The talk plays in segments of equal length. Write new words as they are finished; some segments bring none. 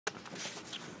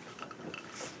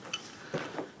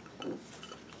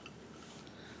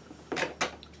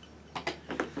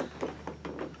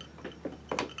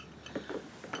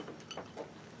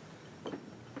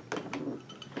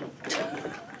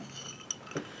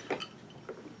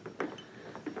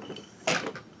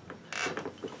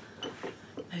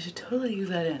should totally use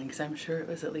that in because I'm sure it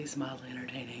was at least mildly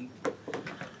entertaining.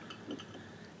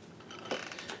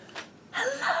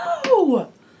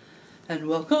 Hello! And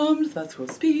welcome to That's What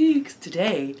Speaks.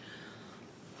 Today,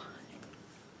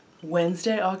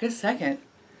 Wednesday, August 2nd.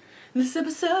 This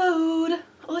episode,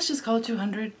 let's just call it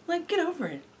 200. Like, get over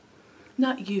it.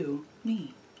 Not you,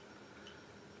 me.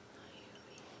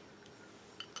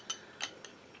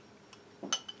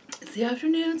 It's the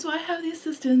afternoon, so I have the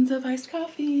assistance of iced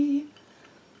coffee.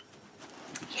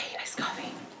 Yay, iced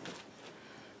coffee.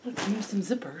 Let's move some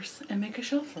zippers and make a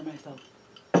shelf for myself.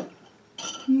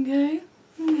 Okay?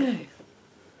 Okay.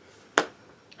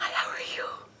 Hi, how are you?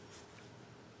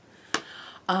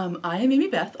 I am Amy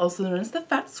Beth, also known as the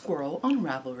Fat Squirrel on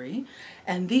Ravelry,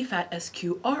 and the Fat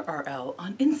SQRRL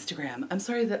on Instagram. I'm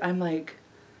sorry that I'm like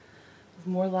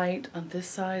more light on this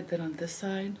side than on this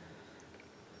side.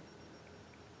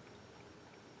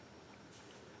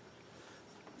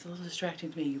 It's a little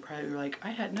distracting to me. You probably were like,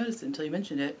 I hadn't noticed it until you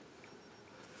mentioned it.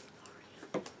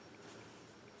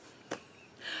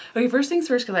 Okay, first things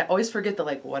first, because I always forget the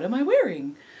like, what am I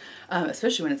wearing?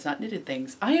 Especially when it's not knitted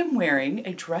things. I am wearing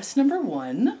a dress number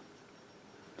 1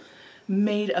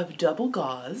 made of double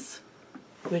gauze,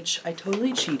 which I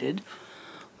totally cheated.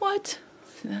 What?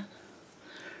 See that?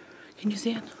 Can you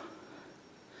see it?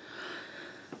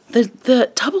 The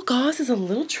double gauze is a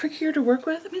little trickier to work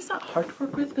with. I mean, it's not hard to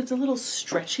work with, but it's a little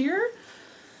stretchier.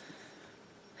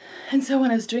 And so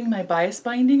when I was doing my bias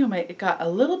binding, it got a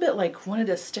little bit like wanted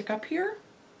to stick up here.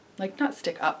 Like not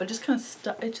stick up, but just kind of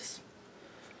stuck. It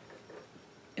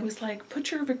was like,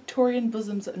 put your Victorian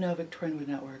bosoms, no, Victorian would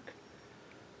not work.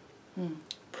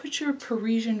 Put your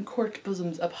Parisian court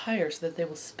bosoms up higher so that they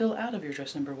will spill out of your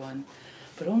dress number 1,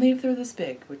 but only if they're this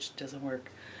big, which doesn't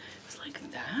work. It was like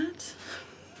that.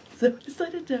 So I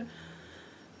decided to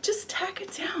just tack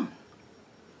it down.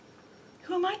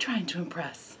 Who am I trying to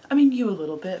impress? I mean, you a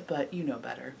little bit, but you know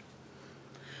better.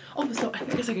 Oh, so I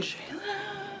guess I could show you.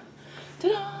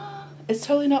 Ta-da! It's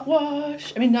totally not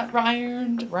washed. I mean, not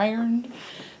ironed.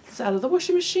 It's out of the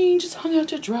washing machine, just hung out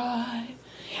to dry.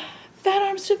 Fat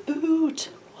arms to boot.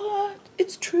 What?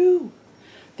 It's true.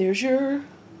 There's your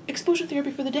exposure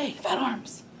therapy for the day. Fat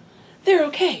arms. They're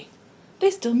okay.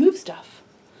 They still move stuff.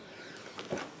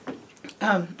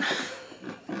 Oh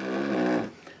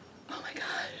my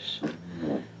gosh.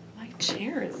 My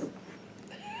chair is...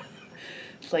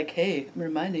 It's like, hey, I'm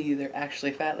reminding you they're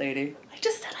actually fat, lady. I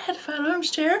just said I had a fat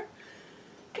arms chair.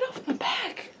 Get off my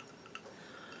back.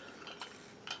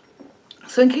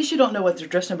 So in case you don't know what their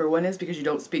dress number 1 is because you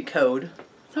don't speak code,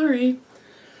 sorry.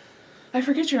 I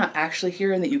forget you're not actually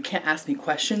here and that you can't ask me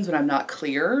questions when I'm not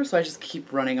clear, so I just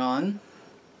keep running on.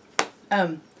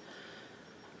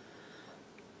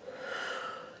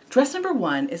 Dress number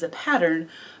 1 is a pattern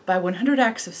by 100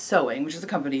 Acts of Sewing, which is a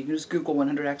company. You can just Google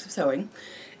 100 Acts of Sewing.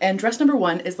 And dress number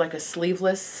 1 is like a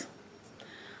sleeveless,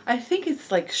 I think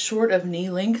it's like short of knee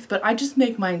length, but I just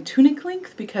make mine tunic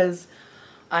length because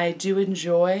I do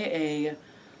enjoy a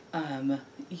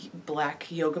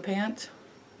black yoga pant,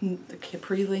 the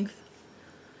capri length.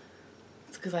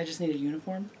 It's because I just need a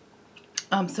uniform.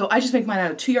 So I just make mine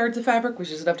out of 2 yards of fabric,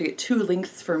 which is enough to get 2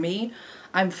 lengths for me.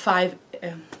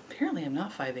 Apparently I'm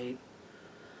not 5'8".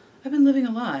 I've been living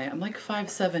a lie. I'm like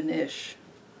 5'7"-ish.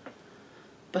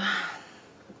 But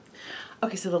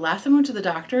okay, so the last time I went to the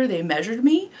doctor, they measured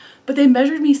me, but they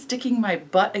measured me sticking my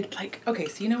butt like okay,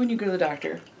 so you know when you go to the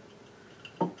doctor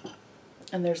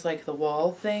and there's like the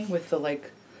wall thing with the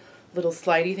like little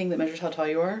slidey thing that measures how tall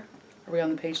you are? Are we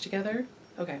on the page together?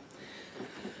 Okay.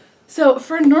 So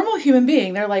for a normal human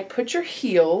being, they're like, put your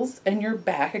heels and your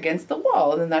back against the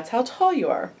wall, and then that's how tall you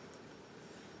are.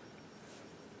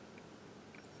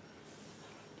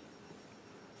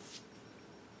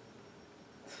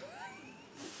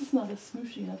 This is not a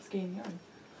smooshy enough skein yarn.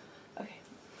 Okay.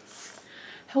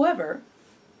 However,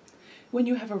 when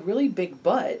you have a really big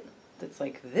butt that's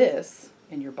like this,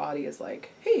 and your body is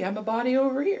like, hey, I'm a body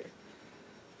over here.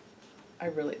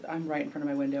 I'm right in front of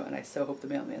my window, and I so hope the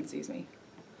mailman sees me.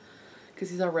 Because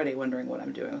he's already wondering what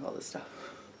I'm doing with all this stuff.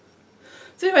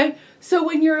 So anyway, so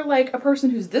when you're like a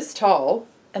person who's this tall,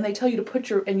 and they tell you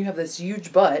to and you have this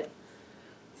huge butt,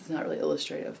 this is not really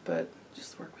illustrative, but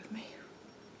just work with me.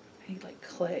 I need like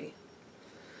clay.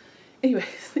 Anyway,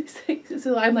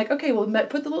 so I'm like, okay, well,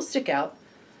 put the little stick out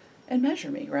and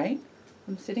measure me, right?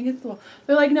 I'm sitting against the wall.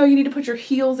 They're like, no, you need to put your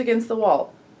heels against the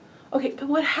wall. Okay, but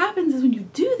what happens is when you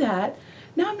do that,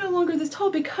 now I'm no longer this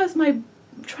tall because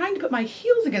trying to put my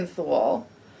heels against the wall,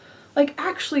 like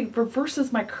actually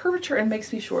reverses my curvature and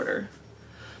makes me shorter.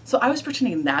 So I was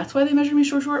pretending that's why they measured me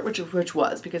short, which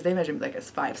was because they measured me like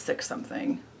as 5'6"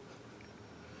 something.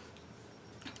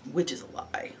 which is a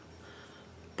lie.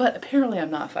 But apparently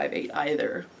I'm not 5'8"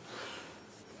 either.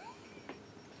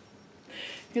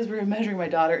 Because we were measuring my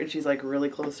daughter and she's like really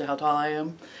close to how tall I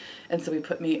am. And so we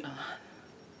put me,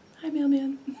 hi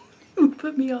mailman. We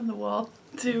put me on the wall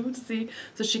too to see,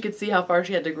 so she could see how far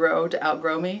she had to grow to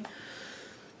outgrow me.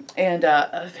 And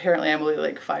apparently I'm only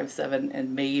like 5'7"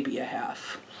 and maybe a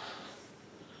half.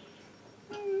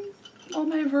 All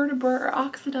my vertebrae are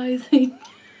oxidizing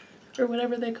or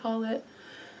whatever they call it.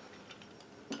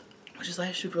 Which is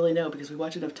I should really know because we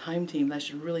watch enough Time Team. I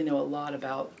should really know a lot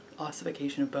about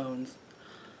ossification of bones.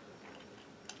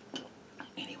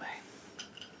 Anyway,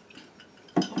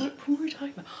 what were we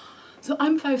talking about? So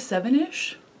I'm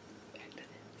 5'7"-ish.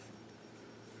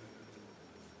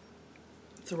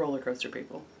 It's a roller coaster,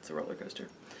 people. It's a roller coaster.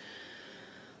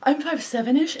 I'm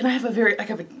 5'7"-ish, and I have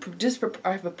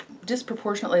a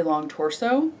disproportionately long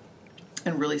torso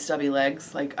and really stubby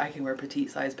legs. Like I can wear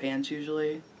petite size pants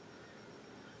usually.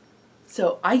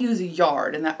 So I use a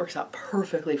yard, and that works out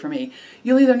perfectly for me.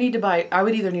 You'll either need to buy, I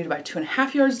would either need to buy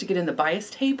 2.5 yards to get in the bias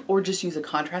tape, or just use a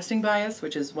contrasting bias,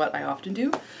 which is what I often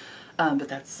do. But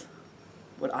that's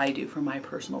what I do for my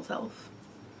personal self.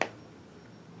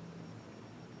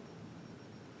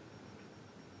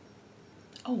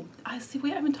 Oh, I see.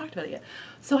 We haven't talked about it yet.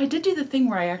 So I did do the thing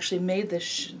where I actually made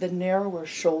the narrower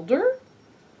shoulder.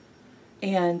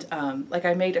 And like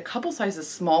I made a couple sizes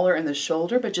smaller in the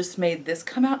shoulder, but just made this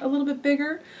come out a little bit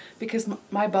bigger because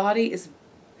my body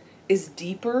is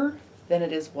deeper than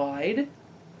it is wide.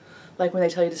 Like when they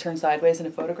tell you to turn sideways in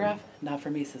a photograph, not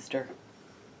for me, sister.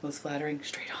 Most flattering,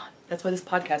 straight on. That's why this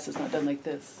podcast is not done like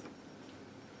this.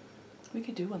 We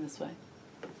could do one this way.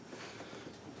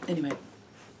 Anyway,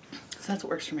 so that's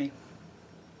what works for me.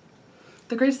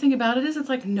 The greatest thing about it is it's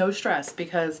like no stress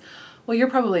because, well, you're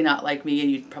probably not like me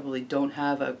and you probably don't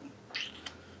have a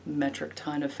metric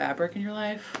ton of fabric in your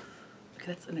life.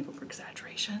 That's an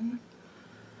exaggeration,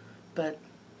 but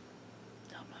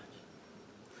not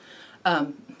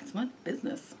much. It's my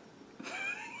business.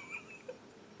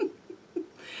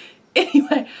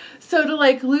 Anyway, so to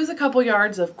like lose a couple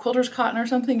yards of quilter's cotton or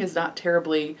something is not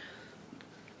terribly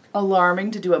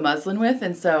alarming to do a muslin with,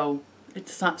 and so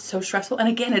it's not so stressful. And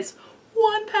again, it's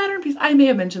one pattern piece. I may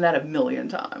have mentioned that a million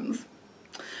times.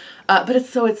 But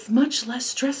it's much less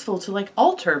stressful to like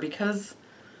alter because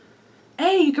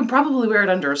A, you can probably wear it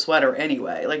under a sweater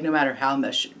anyway, like no matter how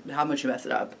much you mess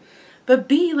it up. But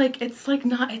B, like it's like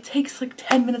not, it takes like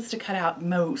 10 minutes to cut out at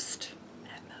most.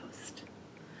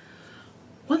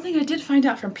 One thing I did find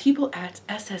out from people at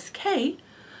SSK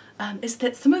is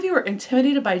that some of you are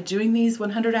intimidated by doing these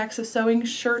 100 acts of sewing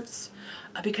shirts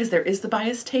because there is the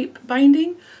bias tape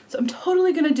binding. So I'm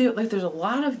totally going to do it. Like there's a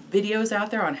lot of videos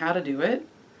out there on how to do it.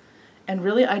 And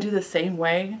really I do the same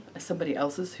way as somebody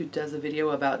else's who does a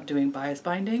video about doing bias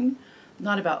binding.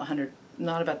 Not about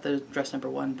the dress number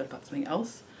 1, but about something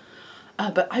else.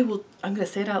 But I'm going to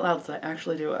say it out loud so I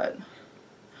actually do it.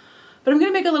 But I'm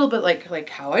going to make a little bit like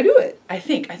how I do it. I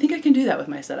think I can do that with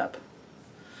my setup.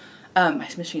 My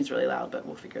machine's really loud, but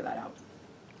we'll figure that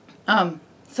out.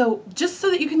 So just so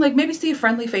that you can like maybe see a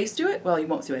friendly face do it. Well, you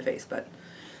won't see my face, but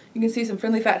you can see some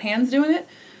friendly fat hands doing it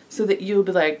so that you'll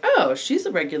be like, oh, she's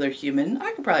a regular human.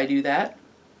 I could probably do that.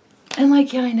 And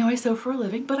like, yeah, I know I sew for a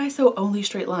living, but I sew only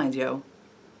straight lines, yo.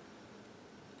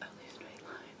 Only straight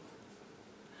lines.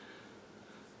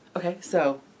 Okay,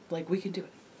 so like we can do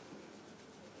it.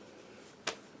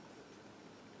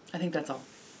 I think that's all.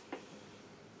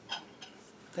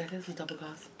 That is a double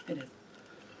gauze. It is.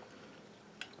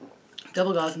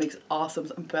 Double gauze makes awesome.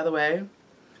 By the way,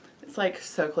 it's like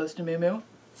so close to Moo Moo.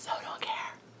 So don't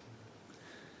care.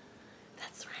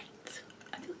 That's right.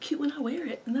 I feel cute when I wear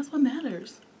it, and that's what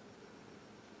matters.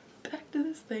 Back to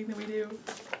this thing that we do.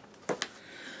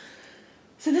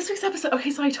 So this week's episode,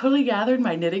 okay, so I totally gathered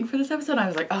my knitting for this episode. I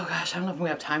was like, oh gosh, I don't know if we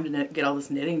have time to get all this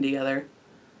knitting together.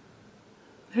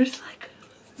 There's like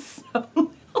so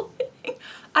little knitting.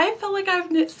 I felt like I've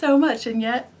knit so much, and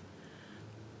yet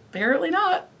apparently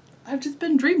not. I've just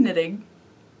been dream knitting.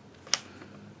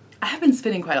 I have been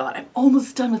spinning quite a lot. I'm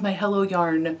almost done with my Hello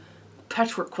Yarn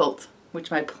patchwork quilt,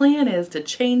 which my plan is to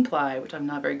chain ply, which I'm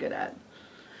not very good at.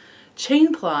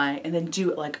 Chain ply and then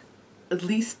do like at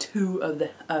least 2 of the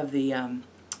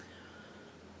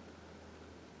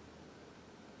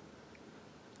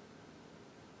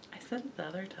I said it the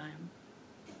other time.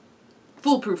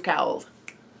 Foolproof cowls,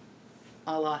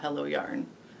 a la Hello Yarn,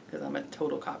 because I'm a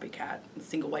total copycat, a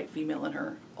single white female in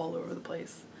her all over the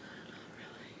place. Not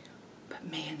really.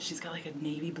 But man, she's got like a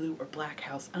navy blue or black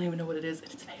house. I don't even know what it is,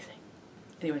 and it's amazing.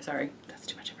 Anyway, sorry, that's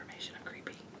too much information. I'm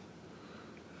creepy.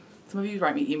 Some of you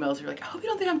write me emails, you're like, I hope you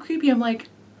don't think I'm creepy. I'm like,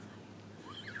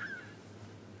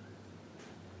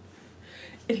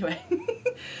 Anyway,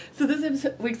 so this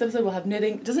week's episode will have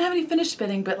knitting. It doesn't have any finished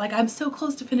spinning, but like I'm so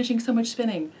close to finishing so much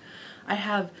spinning. I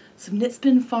have some Knit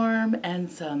Spin Farm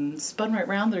and some Spun Right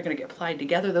Round that are going to get applied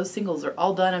together. Those singles are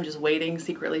all done. I'm just waiting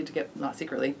secretly to get, not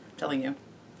secretly, I'm telling you.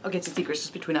 Okay, it's a secret, it's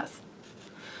just between us.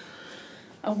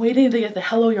 I'm waiting to get the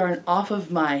Hello yarn off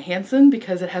of my Hanson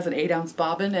because it has an 8-ounce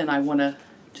bobbin and I want to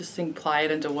just ply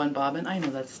it into one bobbin. I know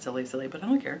that's silly, but I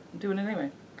don't care. I'm doing it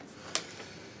anyway.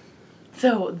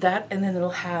 So that, and then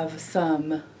it'll have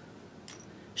some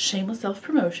shameless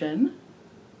self-promotion.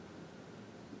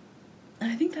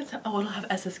 And I think that's how, oh, it'll have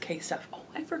SSK stuff. Oh,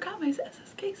 I forgot my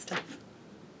SSK stuff.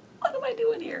 What am I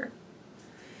doing here?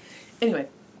 Anyway,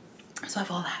 so I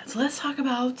have all that. So let's talk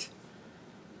about,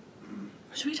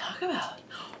 what should we talk about?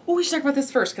 Oh, we should talk about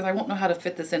this first because I won't know how to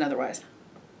fit this in otherwise.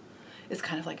 It's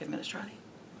kind of like administrating.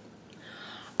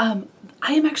 I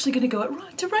am actually going to go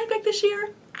to Rhinebeck this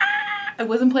year. I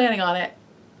wasn't planning on it.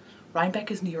 Rhinebeck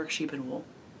is New York Sheep and Wool,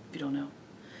 if you don't know.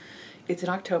 It's in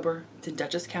October. It's in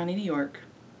Dutchess County, New York.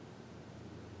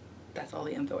 That's all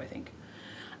the info, I think.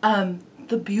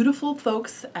 The beautiful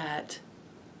folks at,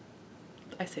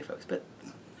 I say folks, but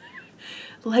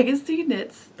Legacy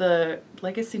Knits, the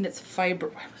Legacy Knits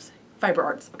Fiber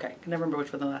Arts. Okay, I can never remember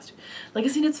which one the last two.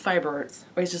 Legacy Knits Fiber Arts,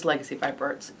 or it's just Legacy Fiber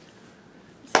Arts.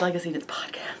 It's Legacy Knits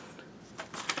podcast.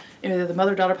 Anyway, they're the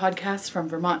mother-daughter podcast from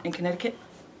Vermont and Connecticut.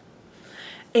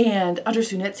 And Andrea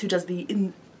Sue Knits, who does the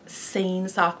insane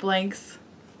sock blanks.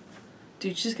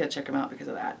 Dude, you just gotta check them out because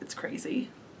of that. It's crazy.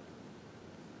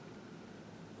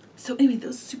 So anyway,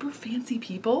 those super fancy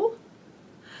people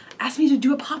asked me to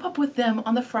do a pop-up with them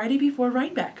on the Friday before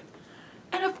Rhinebeck.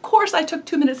 And of course I took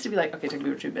 2 minutes to be like, okay, it took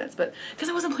me 2 minutes, but because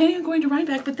I wasn't planning on going to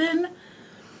Rhinebeck, but then,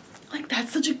 like,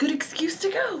 that's such a good excuse to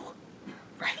go,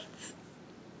 right?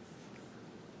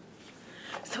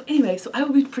 So anyway, so I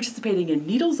will be participating in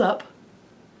Needles Up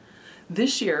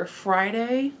this year,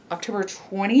 Friday, October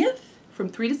 20th from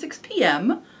 3 to 6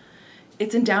 p.m.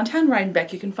 It's in downtown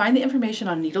Rhinebeck. You can find the information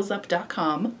on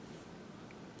needlesup.com.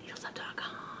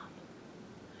 Needlesup.com.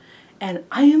 And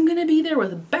I am going to be there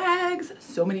with bags.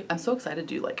 So many, I'm so excited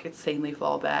to do like insanely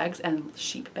fall bags and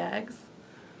sheep bags.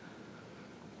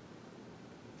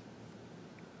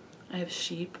 I have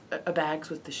sheep, bags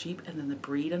with the sheep and then the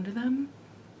breed under them.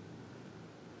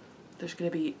 There's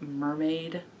going to be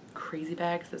mermaid crazy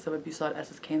bags that some of you saw at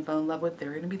SSK and fell in love with.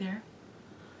 They're going to be there.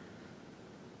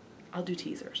 I'll do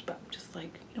teasers, but just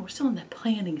like, you know, we're still in that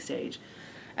planning stage.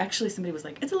 Actually, somebody was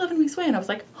like, it's 11 weeks away. And I was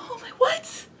like, oh my,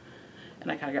 what?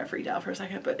 And I kind of got freaked out for a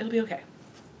second, but it'll be okay.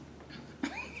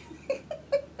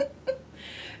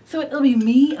 So it'll be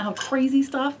me, and I'll have crazy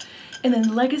stuff. And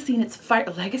then Legacy Knits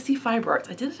Legacy Fiber Arts.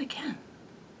 I did it again.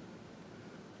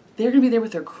 They're going to be there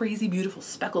with their crazy, beautiful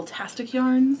speckle-tastic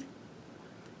yarns.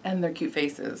 And their cute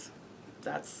faces.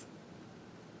 That's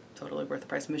totally worth the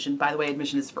price of admission. By the way,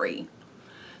 admission is free.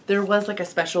 There was like a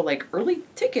special like early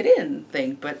ticket in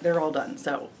thing, but they're all done.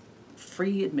 So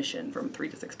free admission from 3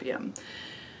 to 6 p.m.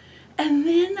 And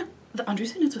then the Andrea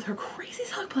Sue Knits with her crazy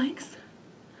sock blanks.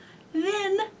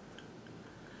 Then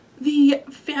the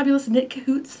fabulous Knit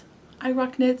Cahoots, I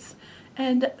Rock Knits,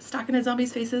 and Stockinette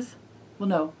Zombies faces. Well,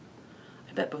 no.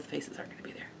 I bet both faces aren't going to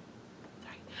be there.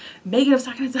 Sorry. Megan of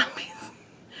Stockinette Zombies.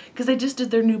 Because they just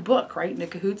did their new book, right?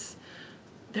 Knit Cahoots.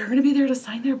 They're going to be there to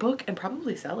sign their book and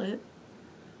probably sell it.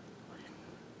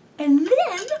 And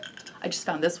then, I just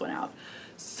found this one out.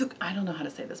 I don't know how to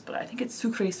say this, but I think it's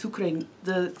Sucre,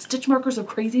 the Stitch Markers of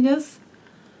Craziness.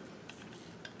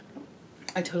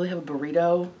 I totally have a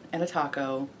burrito and a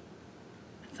taco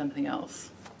and something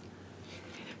else.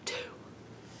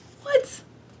 What?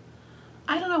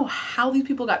 I don't know how these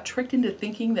people got tricked into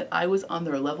thinking that I was on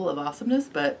their level of awesomeness,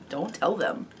 but don't tell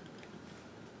them.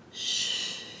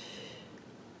 Shh.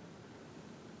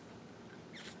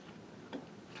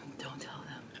 Don't tell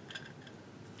them.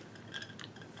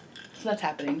 So that's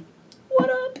happening. What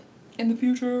up in the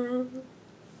future?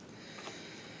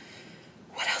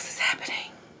 What else is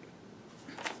happening?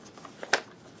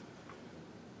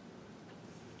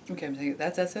 Okay, I'm saying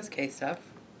that's SSK stuff.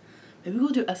 Maybe we'll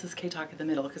do SSK talk in the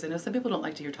middle because I know some people don't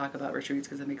like to hear talk about retreats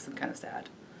because it makes them kind of sad.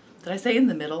 Did I say in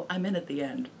the middle? I meant at the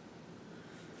end.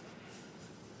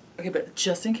 Okay, but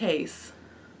just in case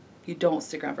you don't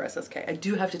stick around for SSK, I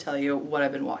do have to tell you what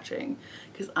I've been watching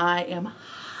because I am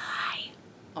high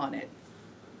on it.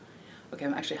 Okay,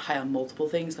 I'm actually high on multiple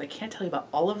things, but I can't tell you about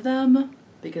all of them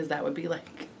because that would be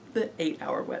like the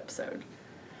 8-hour webisode.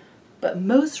 But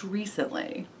most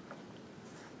recently,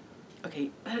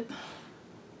 okay, but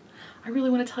I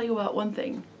really want to tell you about one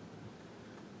thing.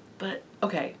 But,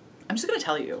 okay, I'm just going to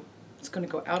tell you. It's going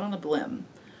to go out on a limb.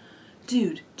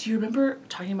 Dude, do you remember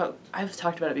talking about, I've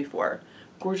talked about it before,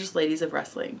 Gorgeous Ladies of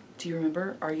Wrestling. Do you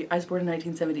remember? I was born in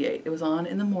 1978. It was on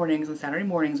in the mornings, on Saturday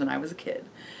mornings when I was a kid.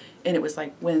 And it was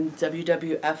like when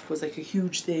WWF was like a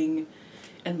huge thing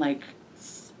and like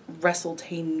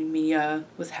WrestleTania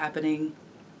was happening.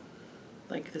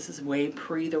 Like this is way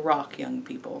pre The Rock, young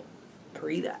people.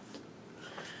 Pre that.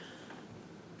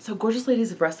 So Gorgeous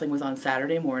Ladies of Wrestling was on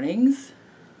Saturday mornings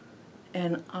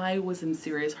and I was in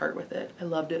serious heart with it. I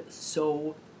loved it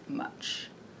so much.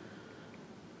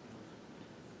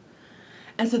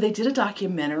 And so they did a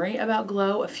documentary about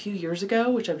Glow a few years ago,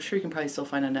 which I'm sure you can probably still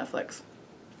find on Netflix.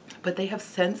 But they have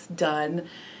since done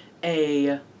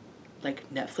a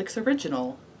like Netflix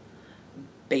original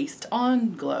based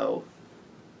on Glow.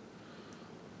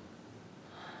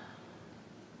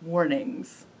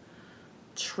 Warnings,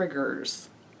 triggers,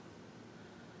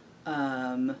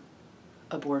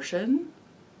 abortion,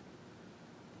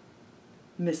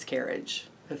 miscarriage.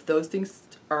 If those things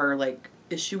are like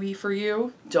issue-y for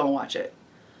you, don't watch it.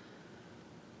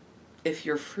 If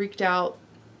you're freaked out,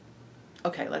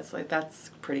 okay, that's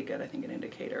pretty good, I think, an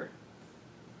indicator.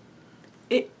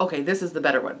 Okay, this is the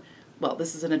better one. Well,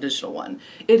 this is an additional one.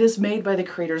 It is made by the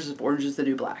creators of Orange is the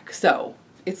New Black, so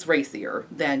it's racier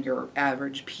than your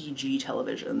average PG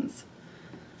televisions.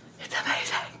 It's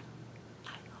amazing.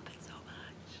 I love it so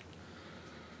much.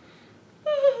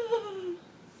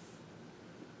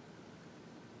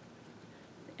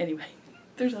 Anyway,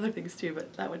 there's other things too,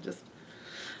 but that one just,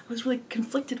 I was really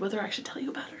conflicted whether I should tell you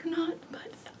about it or not,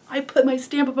 but I put my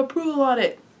stamp of approval on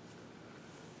it.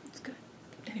 It's good.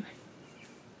 Anyway.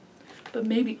 But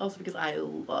maybe also because I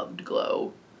loved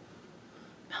Glow.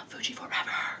 Mount Fuji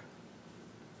forever.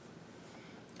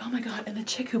 Oh my god, and the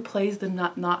chick who plays the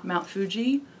not Mount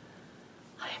Fuji,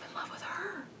 I am in love with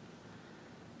her.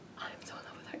 I am so in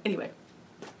love with her. Anyway,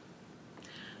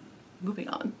 moving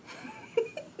on.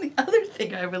 The other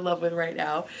thing I'm in love with right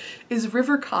now is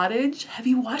River Cottage. Have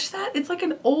you watched that? It's like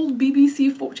an old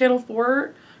BBC Channel 4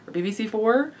 or BBC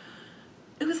 4.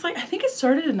 It was like, I think it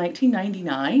started in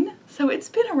 1999, so it's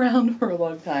been around for a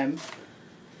long time.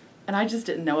 And I just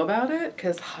didn't know about it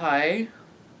because, hi,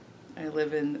 I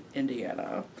live in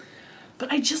Indiana.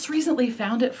 But I just recently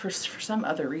found it for some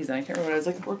other reason. I can't remember what I was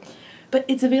looking for. But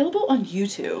it's available on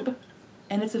YouTube.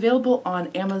 And it's available on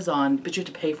Amazon, but you have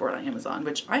to pay for it on Amazon,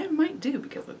 which I might do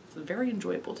because it's very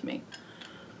enjoyable to me.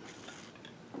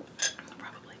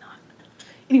 Probably not.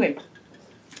 Anyway,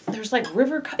 there's like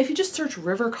if you just search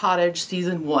River Cottage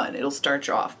Season 1, it'll start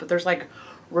you off. But there's like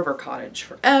River Cottage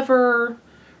Forever,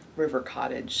 River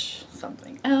Cottage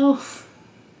something else.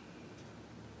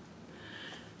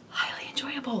 Highly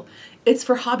enjoyable. It's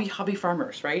for hobby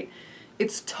farmers, right?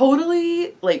 It's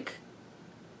totally like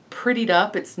prettied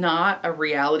up. It's not a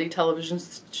reality television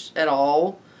at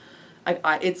all.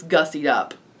 It's gussied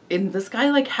up. And this guy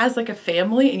like has like a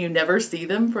family and you never see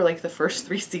them for like the first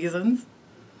 3 seasons.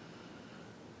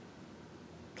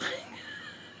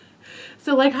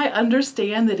 So like I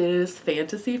understand that it is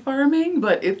fantasy farming,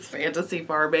 but it's fantasy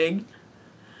farming.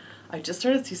 I just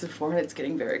started season 4 and it's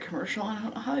getting very commercial and I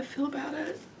don't know how I feel about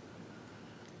it.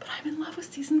 But I'm in love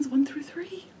with seasons 1 through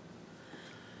 3.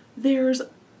 There's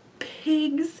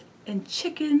pigs and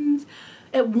chickens.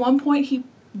 At one point he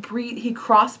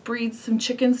crossbreeds some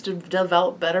chickens to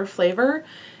develop better flavor.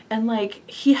 And like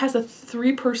he has a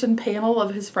 3-person panel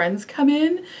of his friends come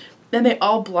in. Then they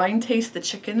all blind taste the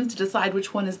chickens to decide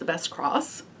which one is the best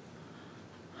cross.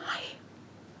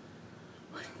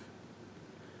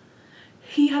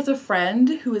 He has a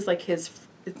friend who is like his,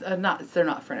 they're not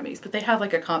frenemies, but they have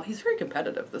like he's very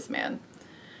competitive, this man.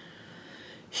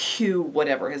 Hugh,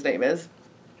 whatever his name is.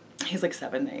 He's like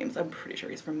 7 names. I'm pretty sure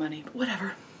he's from Money, but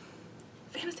whatever.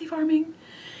 Fantasy farming.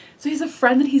 So he's a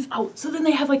friend that he's out. So then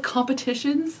they have like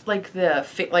competitions, like their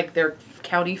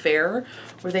county fair,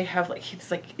 where they have like it's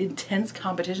like intense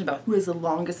competition about who has the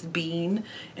longest bean.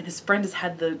 And his friend has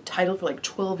had the title for like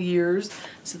 12 years.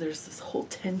 So there's this whole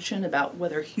tension about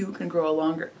whether Hugh can grow a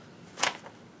longer.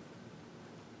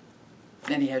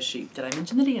 And he has sheep. Did I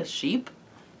mention that he has sheep?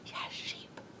 He has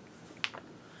sheep.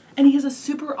 And he has a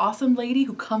super awesome lady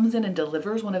who comes in and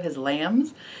delivers one of his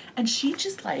lambs. And she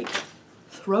just like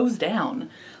throws down.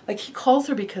 Like he calls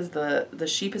her because the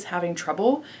sheep is having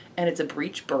trouble and it's a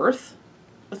breech birth.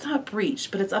 It's not breech,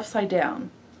 but it's upside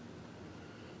down.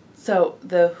 So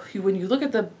when you look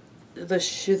at the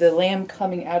lamb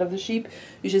coming out of the sheep,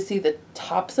 you should see the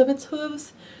tops of its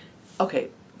hooves. Okay,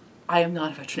 I am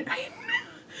not a veterinarian.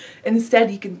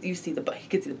 Instead, you can see the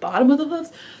bottom of the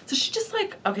hooves. So she just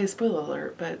like, okay, spoiler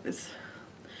alert, but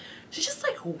she just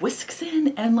like whisks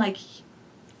in and like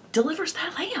delivers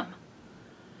that lamb.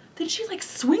 Then she like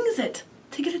swings it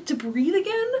to get it to breathe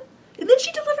again. And then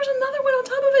she delivers another one on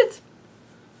top of it.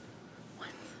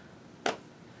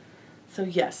 So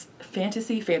yes,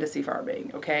 fantasy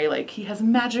farming, okay? Like, he has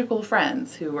magical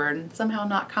friends who are somehow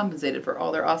not compensated for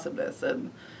all their awesomeness,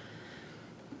 and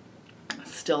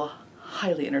still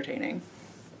highly entertaining.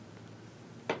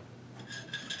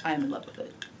 I'm in love with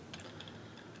it.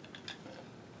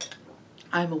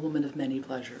 I'm a woman of many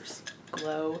pleasures.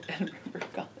 Glow and River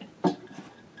Cottage.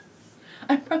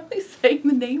 I'm probably saying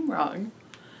the name wrong.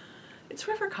 It's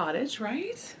River Cottage,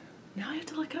 right? Now I have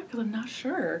to look it up because I'm not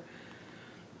sure.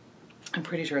 I'm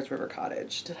pretty sure it's River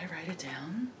Cottage. Did I write it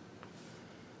down?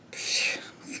 It's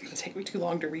gonna take me too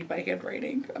long to read my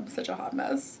handwriting. I'm such a hot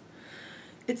mess.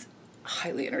 It's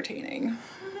highly entertaining.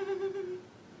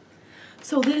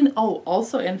 So then, oh,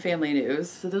 also in family news,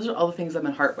 so those are all the things I'm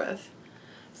in heart with.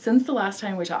 Since the last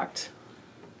time we talked,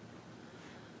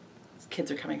 kids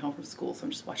are coming home from school, so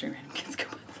I'm just watching random kids go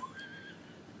by.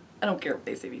 I don't care if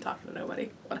they see me talking to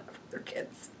nobody. Whatever, they're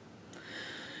kids.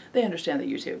 They understand the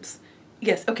YouTubes.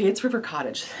 Yes, okay, it's River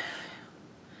Cottage.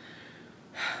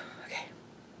 Okay.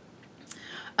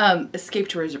 Escape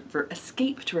to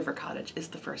River Cottage is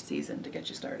the first season to get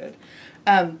you started.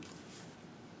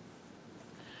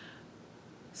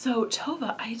 So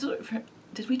Tova,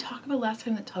 did we talk about last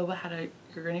time that Tova had a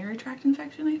urinary tract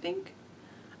infection, I think?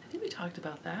 I think we talked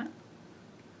about that.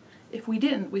 If we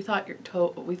didn't, we thought, did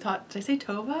I say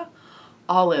Tova?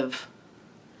 Olive.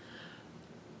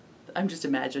 I'm just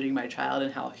imagining my child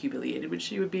and how humiliated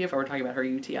she would be if I were talking about her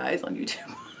UTIs on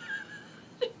YouTube.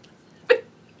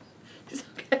 She's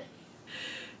okay.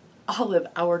 Olive,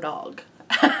 our dog.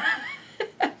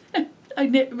 I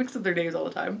mix up their names all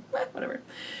the time. Whatever.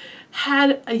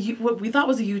 Had what we thought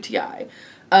was a UTI.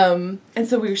 And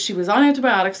so she was on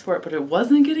antibiotics for it, but it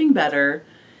wasn't getting better.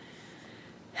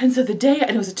 And so and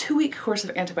it was a 2-week course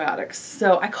of antibiotics.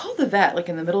 So I called the vet like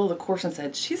in the middle of the course and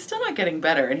said, she's still not getting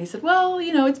better. And he said, well,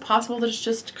 it's possible that it's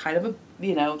just kind of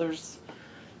there's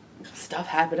stuff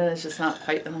happening. It's just not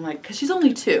quite. And I'm like, because she's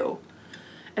only 2.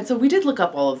 And so we did look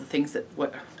up all of the things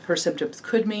what her symptoms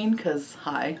could mean, because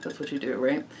that's what you do,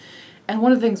 right? And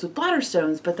one of the things with bladder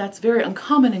stones, but that's very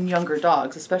uncommon in younger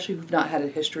dogs, especially who've not had a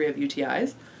history of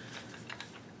UTIs.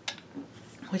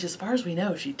 Which as far as we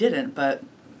know, she didn't, but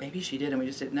maybe she did and we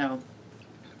just didn't know.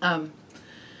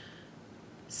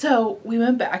 So we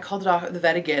went back. I called the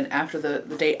vet again after the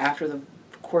day after the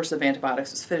course of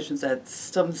antibiotics was finished and said,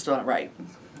 something's still not right.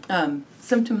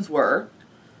 Symptoms were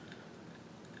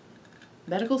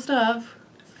medical stuff,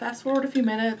 fast forward a few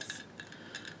minutes,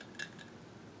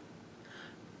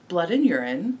 blood and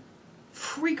urine,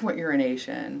 frequent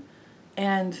urination,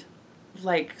 and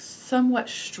like somewhat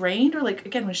strained, or like,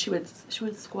 again, when she would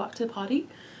squat to potty,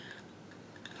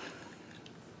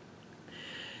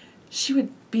 she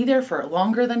would be there for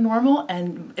longer than normal,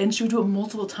 and she would do it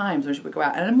multiple times when she would go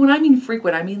out. And when I mean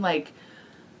frequent, I mean like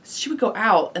she would go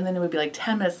out and then it would be like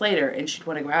 10 minutes later and she'd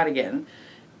want to go out again.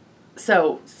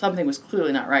 So something was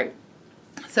clearly not right.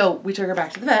 So we took her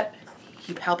back to the vet.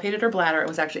 He palpated her bladder and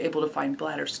was actually able to find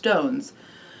bladder stones,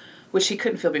 which she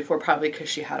couldn't feel before, probably because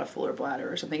she had a fuller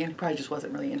bladder or something, and he probably just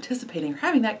wasn't really anticipating her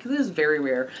having that, because it is very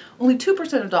rare. Only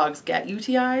 2% of dogs get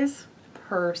UTIs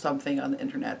per something on the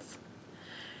internets.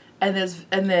 And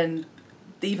then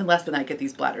even less than that get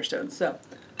these bladder stones. So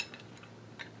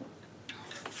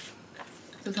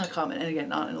it's not common, and again,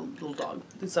 not in a little dog.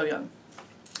 It's so young.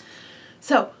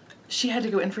 So she had to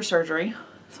go in for surgery.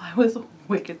 So I was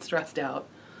wicked stressed out.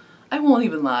 I won't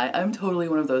even lie. I'm totally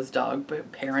one of those dog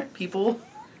parent people.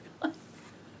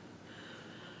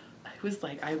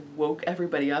 I woke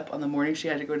everybody up on the morning she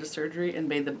had to go to surgery and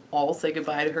made them all say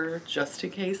goodbye to her just in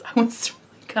case. I was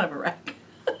really kind of a wreck.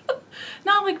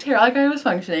 Not like terrible, like I was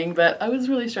functioning, but I was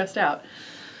really stressed out.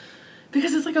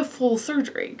 Because it's like a full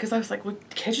surgery. Because I was like, well,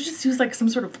 can't you just use like some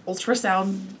sort of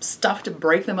ultrasound stuff to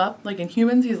break them up like in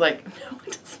humans? He's like, no,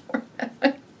 it doesn't work that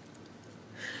way.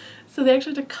 So they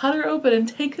actually had to cut her open and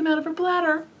take them out of her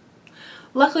bladder.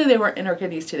 Luckily they weren't in her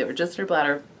kidneys too, they were just in her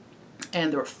bladder.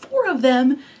 And there were 4 of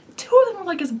them. 2 of them were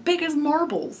like as big as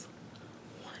marbles.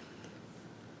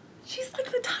 She's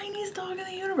like the tiniest dog in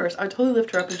the universe. I would totally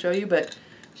lift her up and show you, but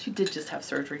she did just have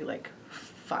surgery like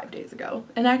 5 days ago.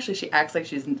 And actually she acts like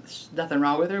she's nothing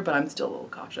wrong with her, but I'm still a little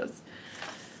cautious.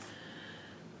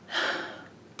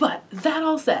 But that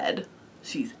all said,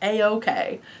 she's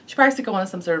A-okay. She probably has to go on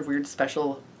some sort of weird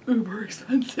special uber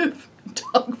expensive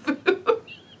dog food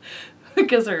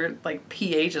because her like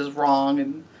pH is wrong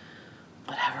and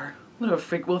whatever.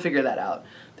 We'll figure that out.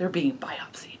 They're being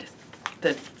biopsied,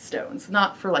 the stones,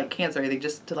 not for like cancer or anything,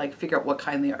 just to like figure out what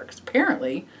kind they are. Because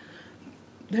apparently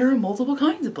there are multiple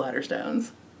kinds of bladder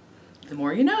stones. The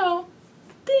more you know.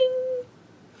 Ding.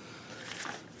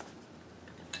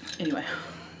 Anyway.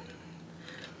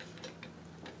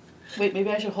 Wait, maybe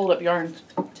I should hold up yarn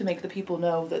to make the people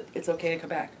know that it's okay to come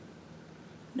back.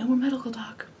 No more medical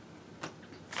talk.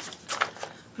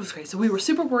 It was great. So we were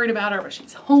super worried about her, but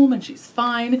she's home and she's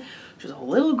fine. She was a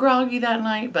little groggy that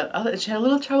night, but she had a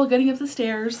little trouble getting up the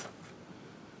stairs.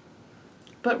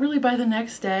 But really by the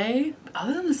next day,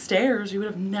 other than the stairs, you would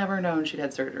have never known she'd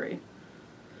had surgery.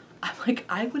 I'm like,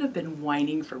 I would have been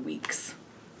whining for weeks.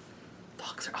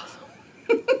 Dogs are awesome.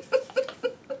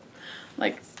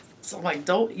 Like, so I'm like,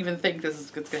 don't even think this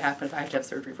is what's gonna happen if I have to have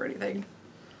surgery for anything.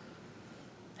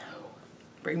 No.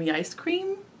 Bring me ice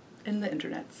cream and the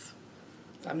internets.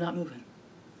 I'm not moving.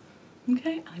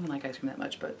 Okay? I don't even like ice cream that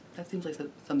much, but that seems like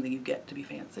something you get to be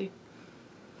fancy.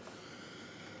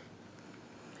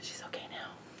 She's okay now.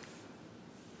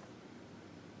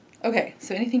 Okay,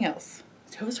 so anything else?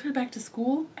 Tova started back to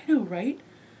school? I know, right?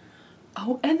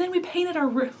 Oh, and then we painted our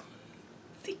room.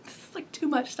 See, this is like too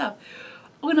much stuff.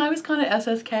 When I was kind of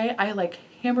SSK, I like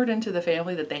hammered into the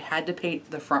family that they had to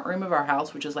paint the front room of our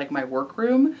house, which is like my work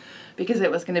room, because it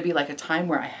was going to be like a time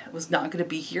where I was not going to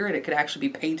be here and it could actually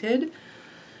be painted.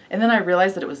 And then I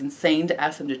realized that it was insane to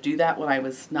ask them to do that when I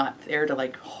was not there to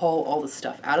like haul all the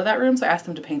stuff out of that room. So I asked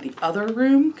them to paint the other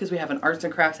room because we have an arts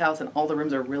and crafts house and all the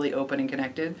rooms are really open and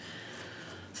connected.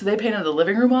 So they painted the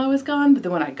living room while I was gone, but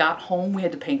then when I got home, we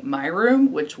had to paint my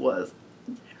room, which was,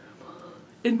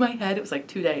 in my head, it was like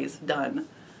 2 days, done.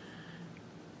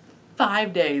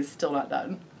 5 days, still not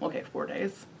done. Okay, 4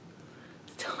 days.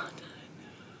 Still not done.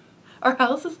 Our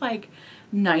house is like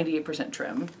 98%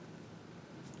 trim.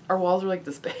 Our walls are like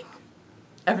this big.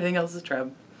 Everything else is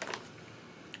trim.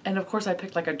 And of course I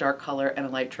picked like a dark color and a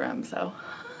light trim, so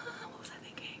what was I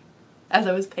thinking? As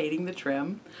I was painting the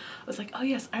trim, I was like, oh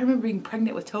yes, I remember being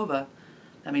pregnant with Tova.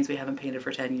 That means we haven't painted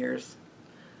for 10 years.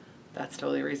 That's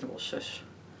totally reasonable, shush.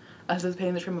 As I was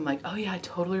painting the trim, I'm like, oh yeah, I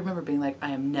totally remember being like,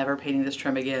 I am never painting this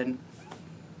trim again.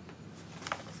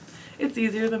 It's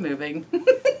easier than moving.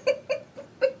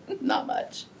 Not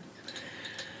much.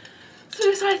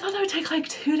 So I thought that would take like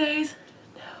 2 days.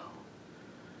 No.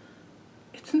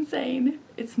 It's insane.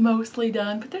 It's mostly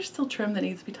done, but there's still trim that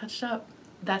needs to be touched up.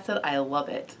 That said, I love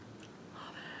it.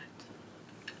 Love it.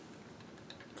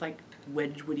 It's like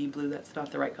Wedgwoody blue. That's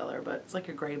not the right color, but it's like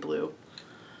a gray blue.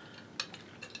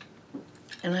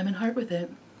 And I'm in heart with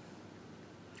it.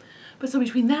 But so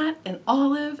between that and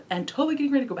Olive and Tova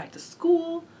getting ready to go back to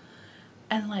school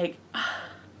and like,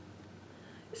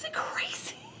 is it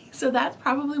crazy? So that's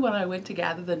probably when I went to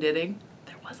gather the knitting.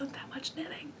 There wasn't that much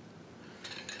knitting.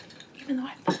 Even though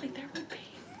I felt like there would be.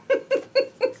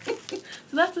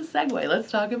 So that's a segue.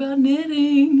 Let's talk about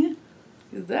knitting.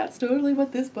 Because that's totally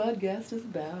what this podcast is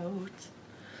about.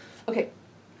 Okay,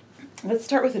 let's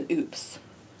start with an oops.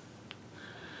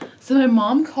 So my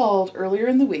mom called earlier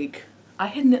in the week. I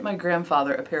had knit my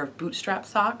grandfather a pair of bootstrap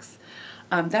socks.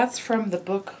 That's from the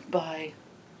book by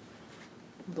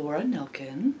Laura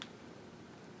Nelkin.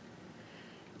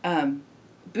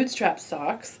 Bootstrap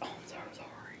socks. Oh, I'm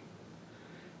sorry.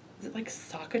 Is it like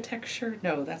sockatecture?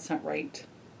 No, that's not right.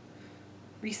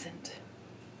 Recent.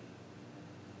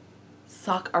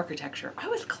 Sock architecture. I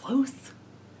was close.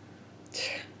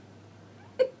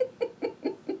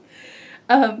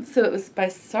 So it was by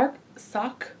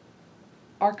Sock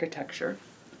Architecture.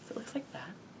 So it looks like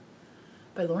that.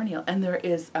 By Laura Neal. And there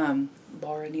is,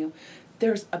 Laura Neal.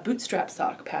 There's a bootstrap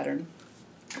sock pattern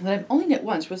that I've only knit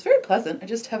once. It was very pleasant. I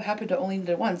just have happened to only knit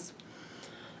it once.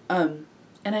 And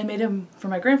I made him for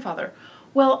my grandfather.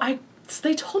 Well,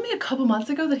 they told me a couple months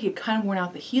ago that he had kind of worn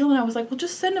out the heel, and I was like, well,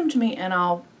 just send them to me and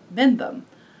I'll mend them.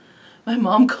 My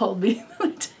mom called me the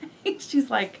other day. She's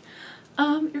like,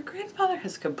 your grandfather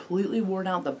has completely worn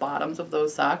out the bottoms of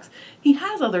those socks. He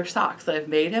has other socks that I've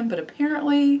made him, but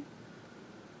apparently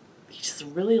he just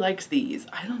really likes these.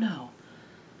 I don't know.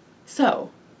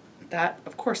 So that,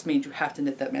 of course, means you have to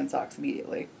knit that man's socks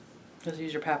immediately. Just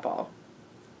use your pat ball.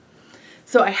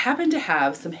 So I happen to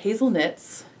have some hazel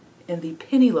knits in the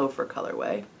penny loafer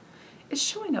colorway. It's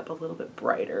showing up a little bit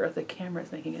brighter. The camera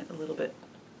is making it a little bit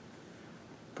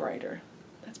brighter.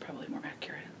 That's probably more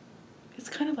accurate. It's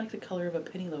kind of like the color of a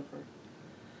penny loafer.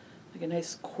 Like a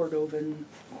nice Cordovan,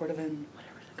 whatever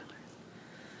the color is.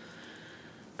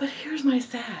 But here's my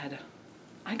sad.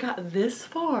 I got this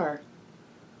far,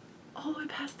 all the way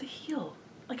past the heel.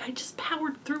 Like I just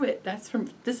powered through it.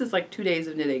 This is like 2 days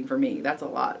of knitting for me. That's a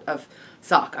lot of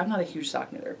sock. I'm not a huge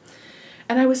sock knitter.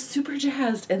 And I was super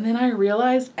jazzed. And then I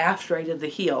realized after I did the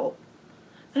heel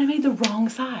that I made the wrong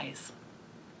size.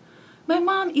 My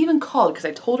mom even called because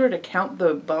I told her to count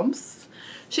the bumps.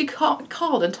 She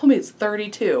called and told me it's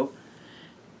 32.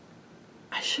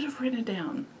 I should have written it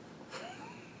down.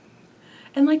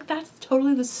 And like, that's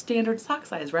totally the standard sock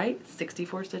size, right?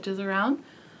 64 stitches around.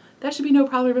 That should be no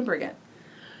problem remembering it.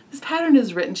 This pattern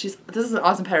is written, this is an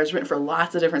awesome pattern, it's written for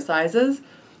lots of different sizes.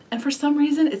 And for some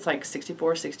reason, it's like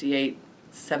 64, 68,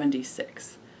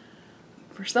 76.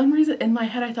 For some reason, in my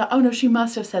head, I thought, oh no, she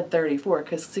must have said 34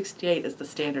 because 68 is the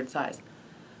standard size.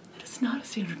 That is not a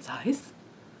standard size.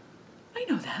 I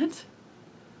know that.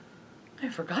 I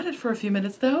forgot it for a few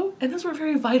minutes though, and those were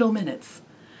very vital minutes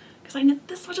because I knit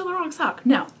this much of the wrong sock.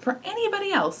 Now, for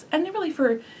anybody else, and really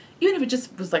even if it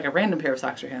just was like a random pair of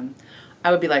socks for him, I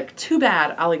would be like, too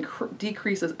bad, I'll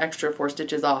decrease those extra 4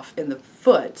 stitches off in the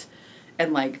foot,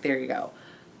 and like, there you go.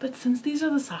 But since these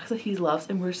are the socks that he loves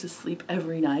and wears to sleep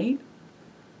every night,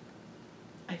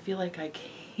 I feel like I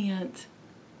can't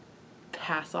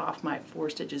pass off my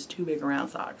 4 stitches too big around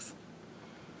socks.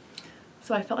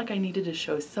 So I felt like I needed to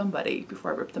show somebody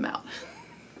before I ripped them out.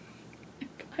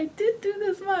 I did do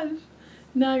this much.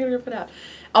 Now I gotta rip it out.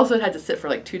 Also, it had to sit for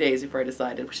like 2 days before I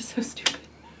decided, which is so stupid.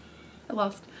 I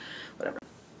lost, whatever.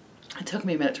 It took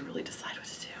me a minute to really decide what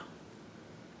to do.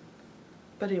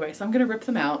 But anyway, so I'm gonna rip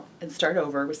them out and start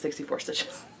over with 64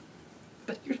 stitches.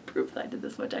 But here's proof that I did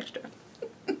this much extra.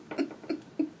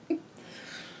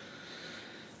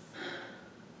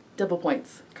 Double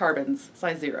points, carbons,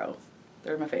 size 0.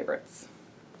 They're my favorites.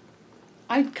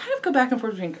 I kind of go back and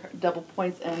forth between double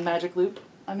points and magic loop.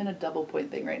 I'm in a double point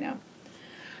thing right now.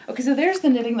 Okay, so there's the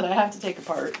knitting that I have to take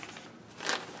apart.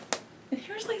 And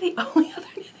here's like the only other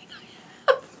knitting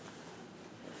I have.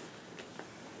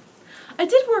 I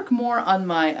did work more on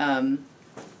my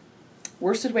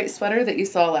worsted weight sweater that you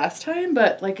saw last time,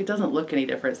 but like it doesn't look any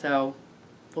different, so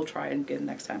we'll try and get it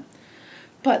next time.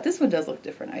 But this one does look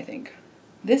different, I think.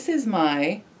 This is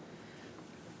my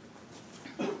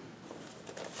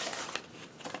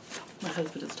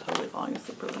husband is totally falling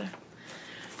asleep over there.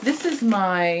 This is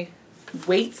my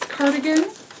weights cardigan.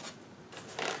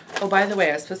 Oh, by the way,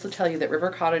 I was supposed to tell you that River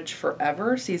Cottage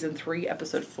Forever, Season 3,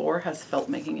 Episode 4, has felt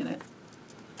making in it.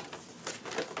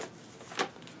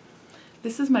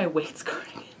 This is my weights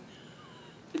cardigan,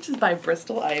 which is by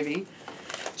Bristol Ivy.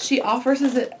 She offers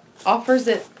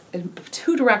it in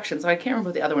 2 directions, so I can't remember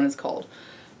what the other one is called.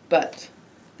 But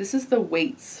this is the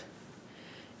weights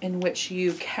in which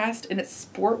you cast, and it's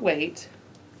sport weight.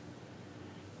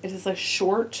 It is a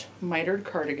short mitered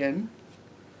cardigan.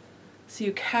 So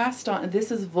you cast on,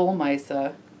 this is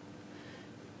Wollmeise,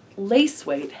 lace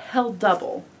weight held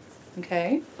double,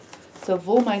 okay? So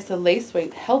Wollmeise lace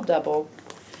weight held double.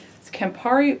 It's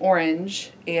Campari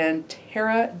Orange and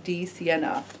Terra di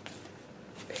Siena.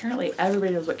 Apparently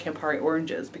everybody knows what Campari Orange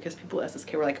is because people at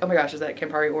SSK were like, oh my gosh, is that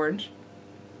Campari Orange?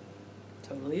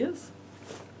 Totally is.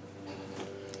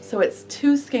 So it's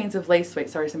 2 skeins of lace weight.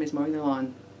 Sorry, somebody's mowing their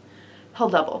lawn.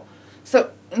 Held double.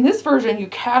 So in this version, you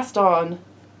cast on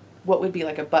what would be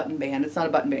like a button band. It's not a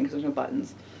button band because there's no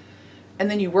buttons. And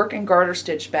then you work and garter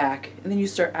stitch back, and then you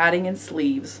start adding in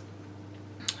sleeves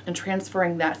and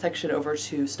transferring that section over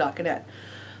to stockinette.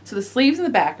 So the sleeves in the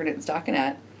back are knit in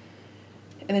stockinette.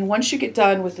 And then once you get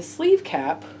done with the sleeve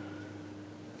cap,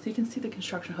 so you can see the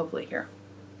construction hopefully here.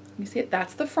 You see it?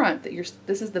 That's the front.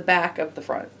 This is the back of the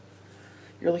front.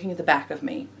 You're looking at the back of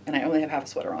me, and I only have half a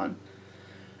sweater on.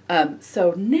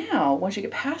 So now, once you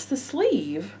get past the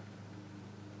sleeve,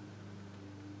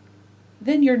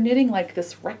 then you're knitting like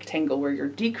this rectangle where you're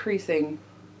decreasing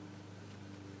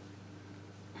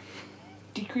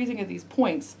at these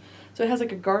points. So it has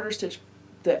like a garter stitch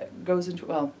that goes into,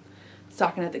 well,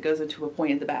 stockinette that goes into a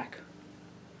point at the back.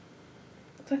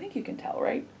 So I think you can tell,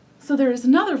 right? So there is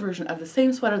another version of the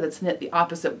same sweater that's knit the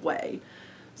opposite way.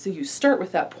 So you start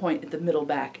with that point at the middle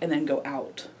back and then go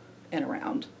out and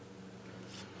around.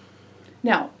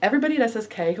 Now, everybody at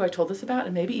SSK who I told this about,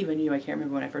 and maybe even you, I can't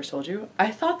remember when I first told you, I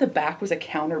thought the back was a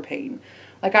counterpane.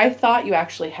 Like I thought you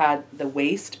actually had the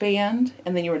waistband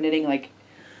and then you were knitting like,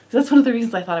 so that's one of the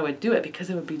reasons I thought I would do it, because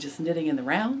it would be just knitting in the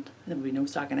round and there would be no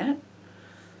stockinette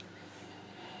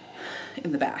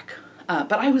in the back.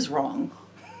 But I was wrong.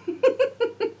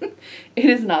 It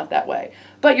is not that way.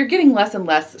 But you're getting less and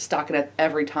less stockinette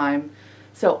every time,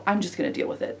 so I'm just going to deal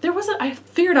with it. I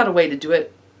figured out a way to do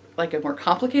it like a more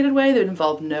complicated way that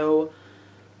involved no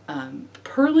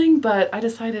purling, but I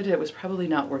decided it was probably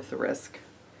not worth the risk.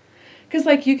 Because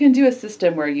like you can do a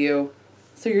system where you're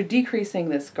decreasing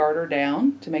this garter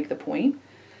down to make the point.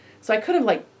 So I could have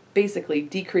like basically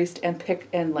decreased and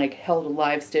picked and like held a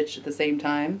live stitch at the same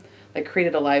time, like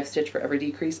created a live stitch for every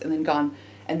decrease and then gone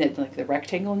and then like the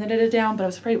rectangle and knitted it down, but I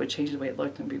was afraid it would change the way it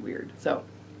looked and be weird. So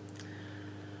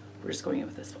we're just going in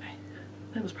with this way.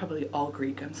 That was probably all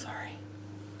Greek, I'm sorry.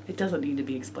 It doesn't need to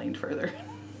be explained further.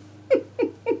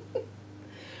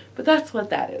 But that's what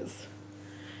that is.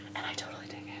 And I totally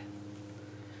dig it.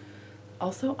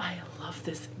 Also, I love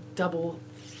this double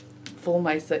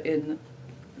Wollmeise in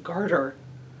garter.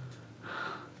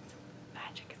 It's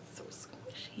magic. It's so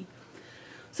squishy.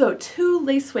 So 2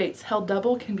 lace weights held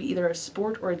double can be either a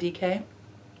sport or a DK.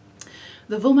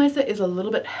 The Wollmeise is a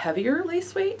little bit heavier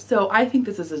lace weight, so I think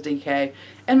this is a DK,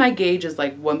 and my gauge is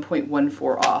like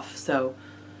 1.14 off, so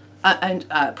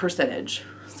percentage.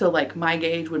 So like my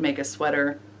gauge would make a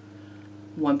sweater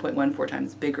 1.14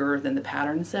 times bigger than the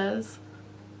pattern says.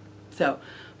 So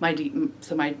my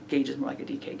gauge is more like a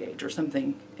DK gauge or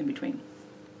something in between.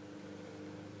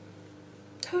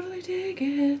 Totally dig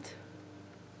it.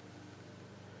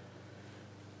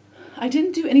 I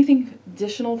didn't do anything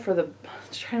additional for the,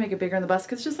 to try to make it bigger in the bust,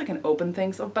 because it's just like an open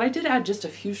thing. So, but I did add just a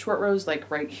few short rows,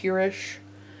 like right here-ish,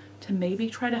 to maybe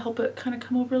try to help it kind of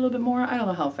come over a little bit more. I don't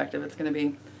know how effective it's going to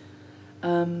be.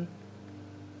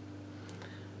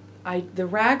 The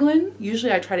raglan,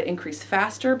 usually I try to increase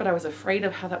faster, but I was afraid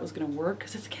of how that was going to work,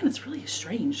 because again, it's really a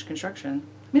strange construction.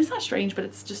 I mean, it's not strange, but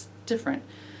it's just different.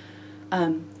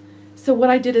 So what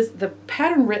I did is the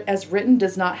pattern as written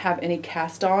does not have any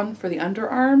cast on for the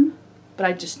underarm, but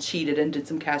I just cheated and did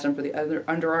some cast on for the other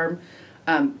underarm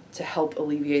to help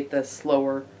alleviate the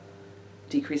slower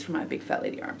decrease from my big fat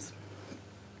lady arms.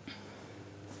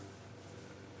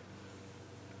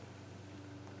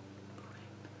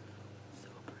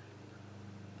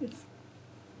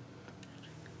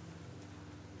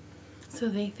 So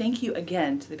they thank you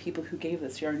again to the people who gave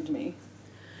this yarn to me.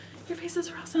 Your faces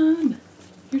are awesome.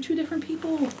 You're 2 different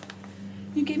people.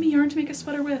 You gave me yarn to make a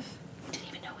sweater with. You didn't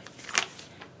even know it.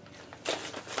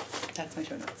 That's my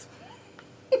show notes.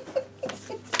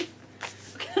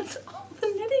 Okay, that's all the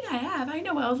knitting I have. I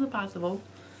know how else is possible.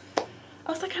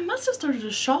 I was like, I must have started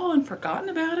a shawl and forgotten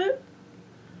about it.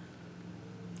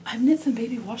 I've knit some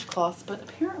baby washcloths, but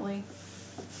apparently,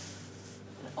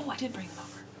 oh, I did bring them over.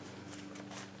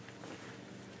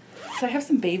 So I have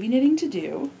some baby knitting to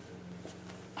do.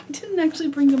 I didn't actually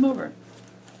bring them over.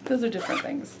 Those are different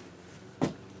things.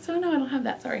 So no, I don't have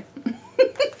that, sorry. Anyway.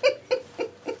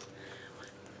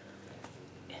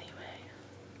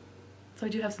 So I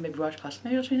do have some baby washcloths.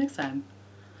 Maybe I'll show you next time.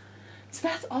 So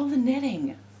that's all the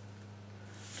knitting.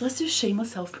 So let's do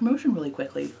shameless self-promotion really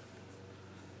quickly.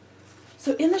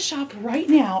 So in the shop right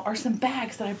now are some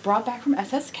bags that I brought back from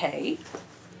SSK.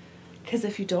 Because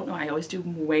if you don't know, I always do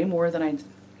way more than I,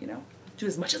 do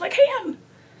as much as I can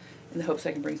in the hopes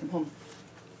I can bring some home.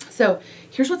 So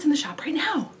here's what's in the shop right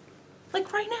now.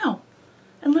 Like right now.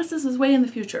 Unless this is way in the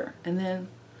future. And then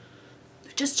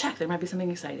just check, there might be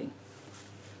something exciting.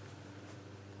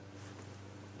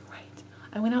 Right.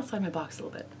 I went outside my box a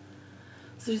little bit.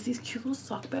 So there's these cute little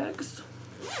sock bags.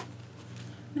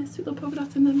 Nice sweet little polka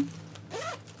dots in them.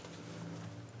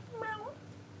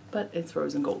 But it's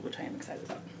rose and gold, which I am excited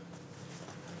about.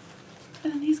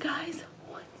 And then these guys.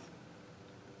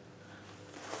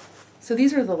 So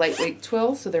these are the lightweight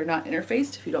twills, so they're not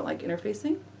interfaced if you don't like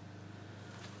interfacing.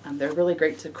 They're really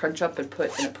great to crunch up and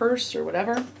put in a purse or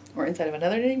whatever, or inside of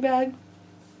another knitting bag.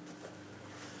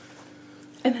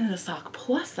 And then the sock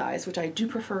plus size, which I do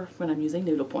prefer when I'm using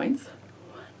needle points.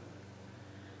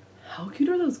 How cute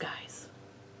are those guys?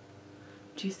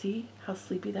 Do you see how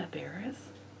sleepy that bear is?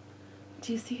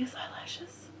 Do you see his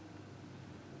eyelashes?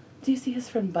 Do you see his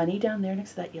friend Bunny down there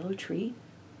next to that yellow tree,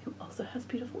 who also has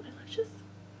beautiful eyelashes?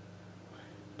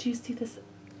 Do you see this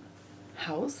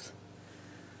house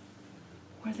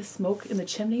where the smoke in the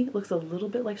chimney looks a little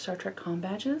bit like Star Trek comm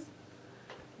badges?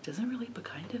 It doesn't really, but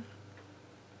kind of.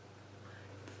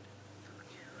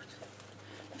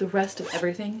 The rest of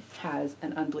everything has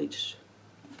an unbleached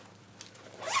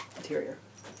interior.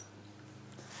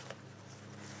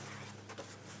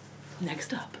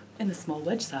 Next up, in the small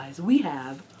wedge size, we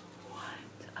have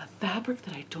a fabric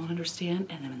that I don't understand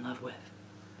and I'm in love with.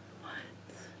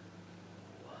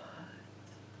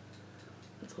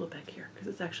 Let's hold it back here because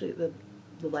it's actually the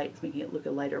light's making it look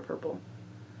a lighter purple.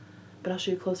 But I'll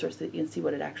show you closer so that you can see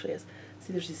what it actually is.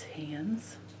 See, there's these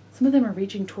hands. Some of them are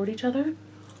reaching toward each other,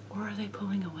 or are they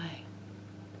pulling away?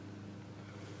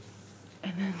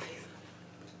 And then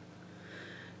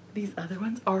these other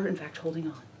ones are in fact holding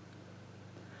on.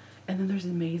 And then there's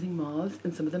amazing moths,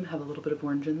 and some of them have a little bit of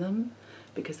orange in them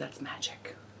because that's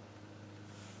magic.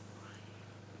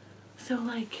 So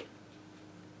like,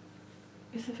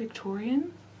 is it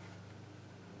Victorian?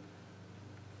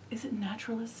 Is it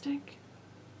naturalistic?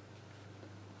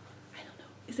 I don't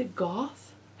know. Is it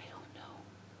goth? I don't know.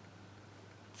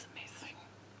 It's amazing.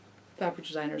 Fabric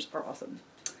designers are awesome.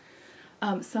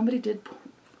 Somebody did,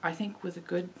 I think was a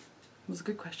good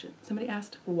question. Somebody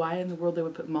asked why in the world they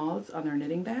would put moths on their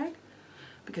knitting bag.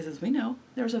 Because as we know,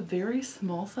 there's a very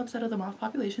small subset of the moth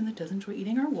population that does enjoy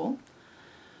eating our wool.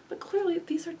 But clearly,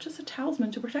 these are just a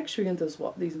talisman to protect you against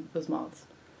those moths.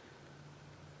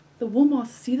 The wool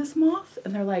moths see this moth,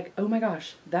 and they're like, oh my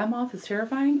gosh, that moth is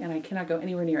terrifying, and I cannot go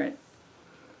anywhere near it.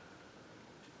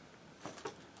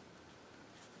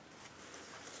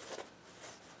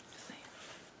 Just saying.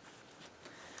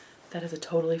 That is a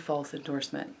totally false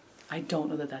endorsement. I don't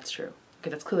know that that's true. Okay,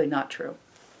 that's clearly not true.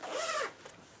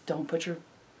 Don't put your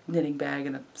knitting bag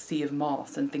in a sea of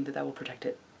moths and think that that will protect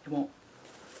it. It won't.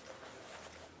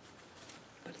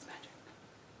 But it's magic.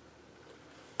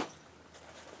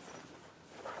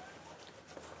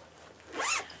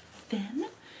 Then,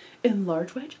 in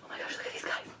large wedge, oh my gosh, look at these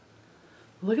guys.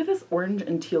 Look at this orange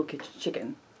and teal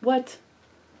chicken. What?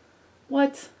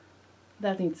 What?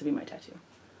 That needs to be my tattoo.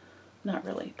 Not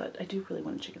really, but I do really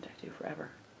want a chicken tattoo forever.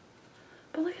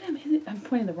 But look at him. I'm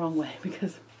pointing the wrong way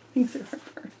because things are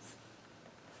reversed.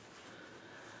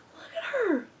 Look at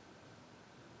her.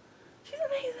 She's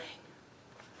amazing.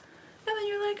 And then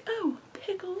you're like, oh,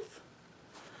 pickles.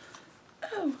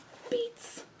 Oh,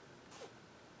 beets.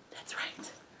 That's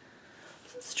right.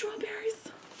 Some strawberries.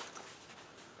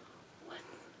 What?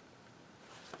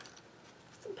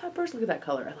 Some peppers. Look at that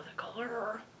color. I love that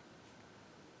color.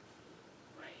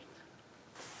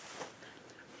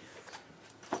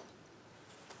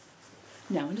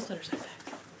 Now into sweater side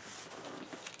bags.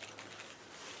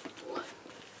 What?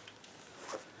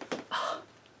 Oh,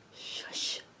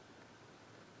 shush.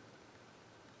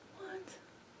 What?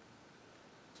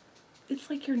 It's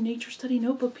like your nature study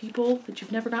notebook, people, that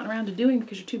you've never gotten around to doing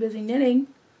because you're too busy knitting.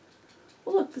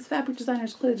 Well, look, this fabric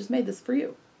designer's clearly just made this for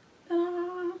you. Ta-da!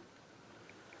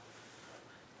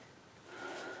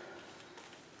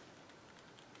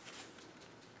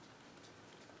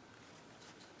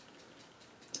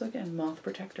 So again, moth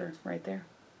protector right there.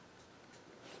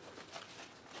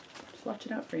 Just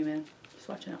watching out for you, man. Just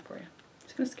watching out for you.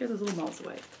 Just gonna scare those little moths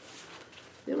away.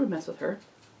 They would mess with her.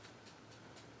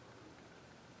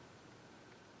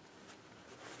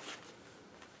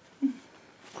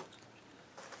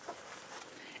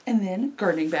 And then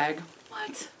gardening bag.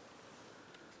 What?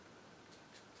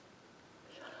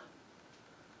 Shut up.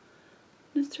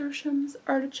 Nasturtiums,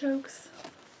 artichokes.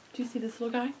 Do you see this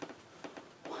little guy?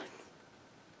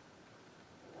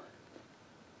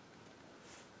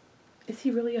 Is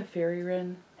he really a fairy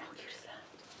wren? How cute is that?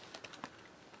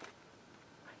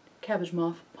 Right. Cabbage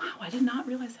moth. Wow, I did not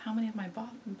realize how many of my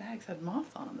bags had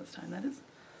moths on them this time. That is a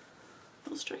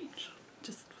little strange.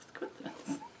 Just was a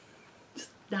coincidence. Just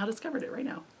now discovered it right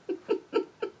now.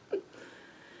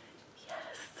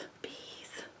 Yes,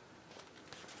 bees.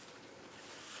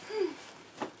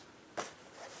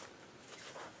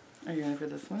 Are you ready for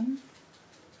this one?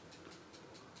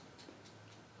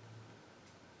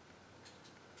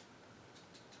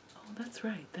 That's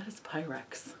right, that is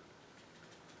Pyrex.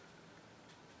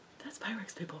 That's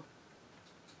Pyrex, people.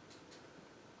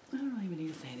 I don't really even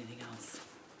need to say anything else.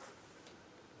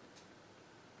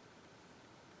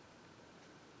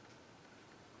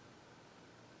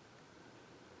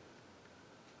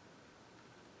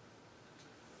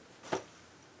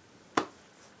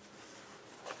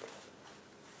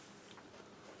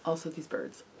 Also these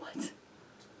birds. What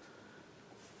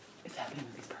is happening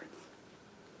with these birds?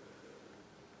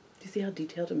 Do you see how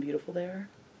detailed and beautiful they are?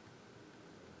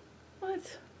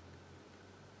 What?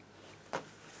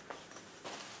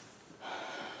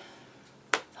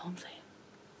 That's all I'm saying.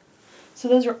 So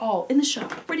those are all in the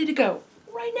shop, ready to go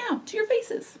right now to your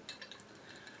faces.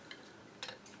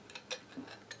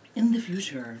 In the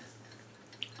future,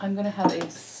 I'm going to have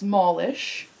a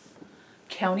smallish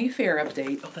county fair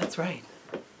update. Oh, that's right.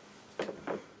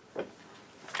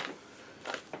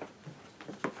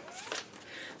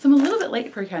 So I'm a little bit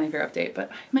late for a county fair update, but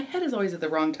my head is always at the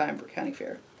wrong time for county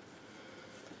fair.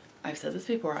 I've said this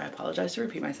before, I apologize to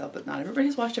repeat myself, but not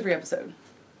everybody's watched every episode.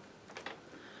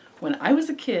 When I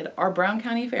was a kid, our Brown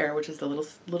County Fair, which is the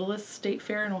littlest state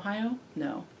fair in Ohio,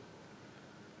 no.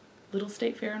 Little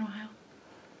state fair in Ohio?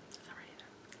 That's not right either.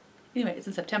 Anyway, it's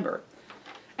in September.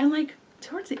 And like,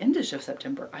 towards the end-ish of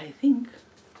September, I think.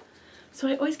 So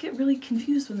I always get really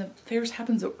confused when the fairs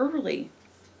happen so early.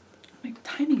 My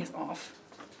timing is off.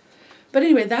 But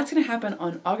anyway, that's going to happen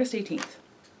on August 18th.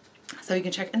 So you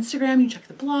can check Instagram, you can check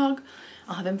the blog.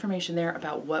 I'll have information there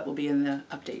about what will be in the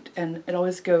update. And it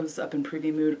always goes up in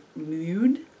preview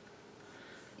mood.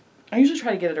 I usually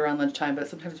try to get it around lunchtime, but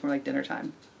sometimes it's more like dinner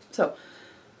time. So,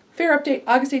 fair update,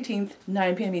 August 18th,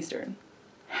 9 p.m. Eastern.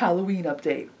 Halloween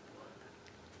update.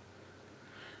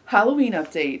 Halloween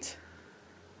update,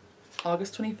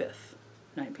 August 25th,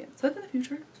 9 p.m. So that's in the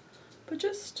future, but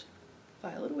just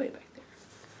file it away back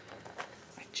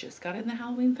there. just got in the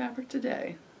Halloween fabric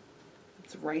today.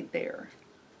 It's right there.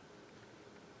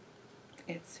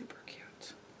 It's super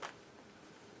cute.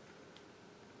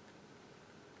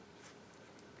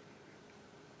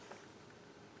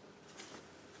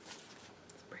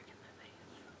 It's breaking my face.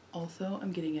 Also,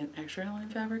 I'm getting an extra Halloween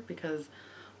fabric because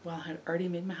while I had already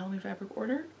made my Halloween fabric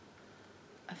order,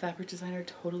 a fabric designer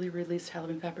totally released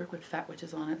Halloween fabric with fat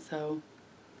witches on it, so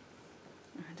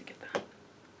I had to get that.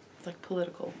 It's like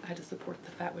political. I had to support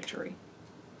the fat witchery.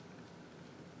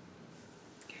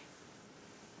 Okay.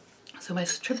 So my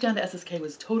trip down to SSK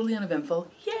was totally uneventful.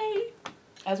 Yay!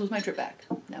 As was my trip back,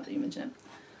 now that you mention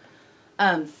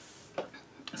it.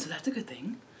 So that's a good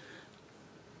thing.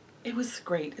 It was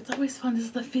great. It's always fun. This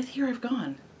is the 5th year I've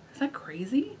gone. Is that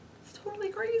crazy? It's totally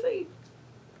crazy.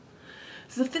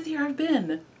 This is the 5th year I've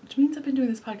been, which means I've been doing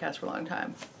this podcast for a long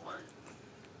time.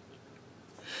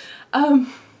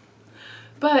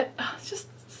 But it's just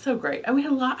so great. I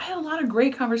had a lot of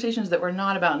great conversations that were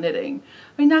not about knitting.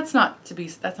 I mean, that's not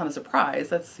a surprise.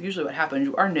 That's usually what happens.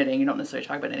 You are knitting. You don't necessarily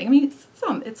talk about knitting. I mean,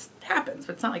 it happens,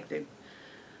 but it's not like the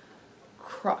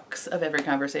crux of every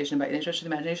conversation by any stretch of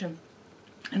the imagination.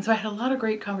 And so I had a lot of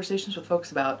great conversations with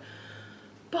folks about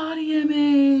body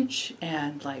image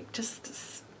and like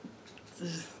just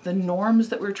the norms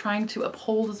that we're trying to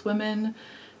uphold as women,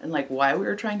 and like why we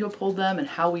were trying to uphold them and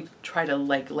how we try to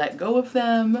like let go of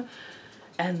them,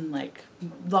 and like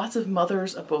lots of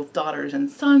mothers of both daughters and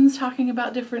sons talking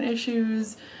about different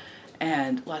issues,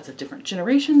 and lots of different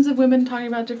generations of women talking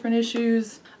about different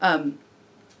issues.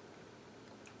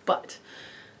 But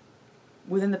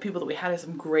within the people that we had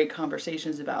some great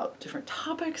conversations about different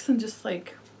topics, and just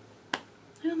like, I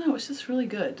don't know, it's just really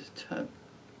good to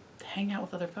hang out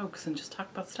with other folks and just talk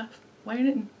about stuff while you're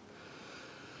knitting.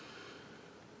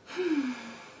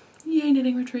 Yay,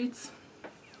 knitting retreats.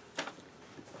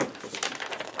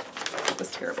 That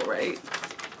was terrible, right?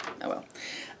 Oh well,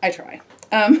 I try.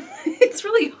 It's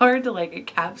really hard to like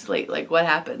encapsulate like what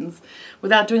happens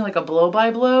without doing like a blow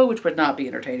by blow, which would not be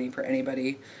entertaining for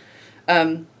anybody.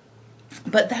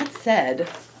 But that said,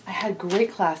 I had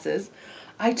great classes.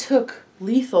 I took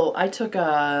Lee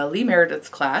Meredith's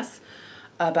class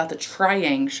about the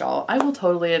triangle shawl. I will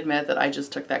totally admit that I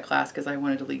just took that class because I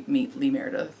wanted to meet Lee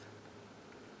Meredith.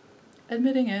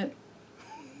 Admitting it.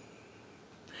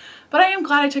 But I am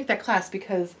glad I took that class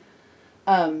because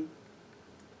one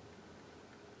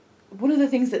of the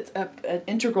things that's an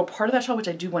integral part of that shawl, which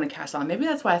I do want to cast on, maybe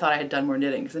that's why I thought I had done more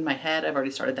knitting, because in my head I've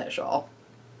already started that shawl.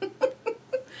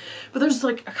 But there's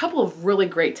like a couple of really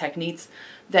great techniques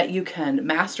that you can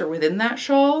master within that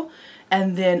shawl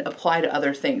and then apply to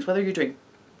other things, whether you're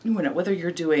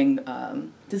doing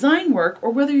design work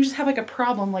or whether you just have like a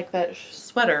problem like that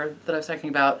sweater that I was talking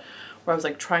about, where I was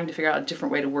like trying to figure out a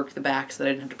different way to work the back so that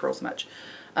I didn't have to purl so much.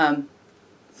 So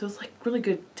it's like really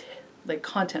good like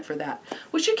content for that,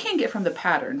 which you can get from the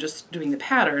pattern, just doing the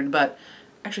pattern, but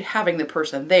actually having the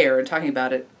person there and talking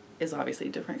about it is obviously a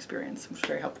different experience, which is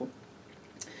very helpful.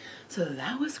 So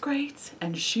that was great,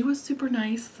 and she was super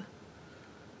nice.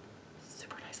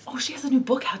 Super nice. Oh, she has a new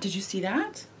book out. Did you see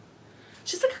that?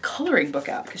 She's like a coloring book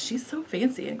out because she's so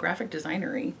fancy and graphic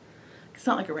designery. It's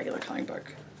not like a regular coloring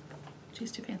book.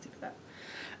 She's too fancy for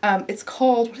that. It's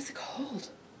called, what is it called?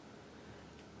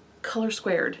 Color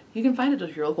Squared. You can find it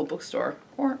at your local bookstore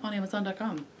or on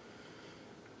Amazon.com.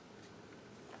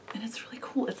 And it's really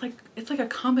cool. It's like a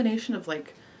combination of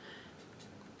like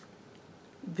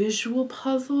visual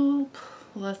puzzle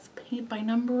plus paint by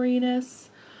numberiness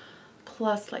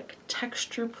plus like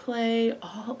texture play.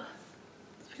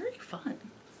 It's very fun.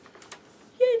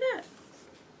 Yay that.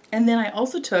 And then I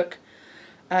also took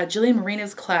Jillian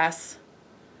Marina's class,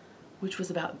 which was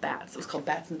about bats. It was called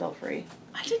Bats in the Belfry.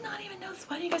 I did not even know this.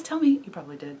 Why didn't you guys tell me? You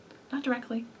probably did. Not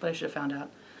directly, but I should have found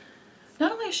out.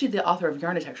 Not only is she the author of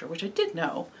Yarnitecture, which I did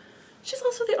know, she's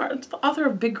also the author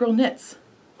of Big Girl Knits.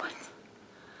 What?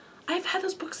 I've had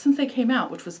those books since they came out,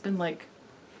 which was been like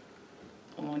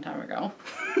a long time ago.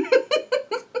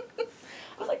 I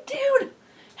was like, dude,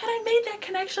 had I made that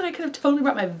connection, I could have totally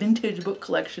brought my vintage book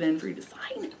collection in for you to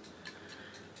sign.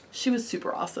 She was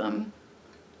super awesome.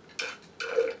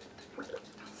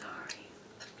 Sorry.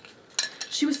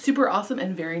 She was super awesome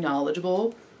and very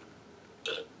knowledgeable.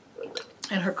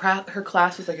 And her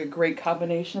class was like a great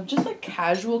combination of just like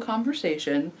casual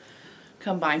conversation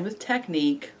combined with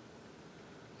technique,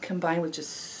 combined with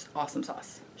just awesome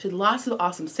sauce. She had lots of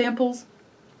awesome samples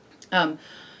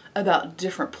about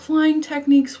different plying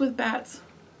techniques with bats.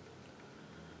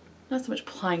 Not so much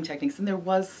plying techniques, and there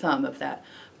was some of that,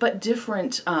 but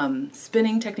different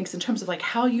spinning techniques in terms of like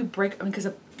how you break, I mean,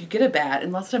 because you get a bat,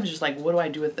 and lots of times it's just like, what do I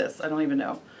do with this? I don't even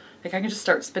know. Like I can just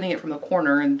start spinning it from the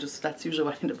corner and just, that's usually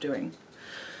what I end up doing.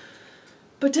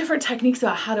 But different techniques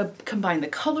about how to combine the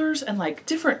colors and like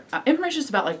different information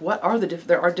about like what are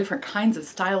there are different kinds of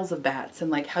styles of bats and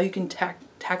like how you can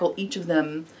tackle each of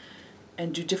them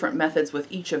and do different methods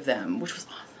with each of them, which was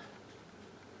awesome.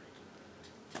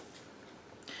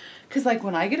 Because like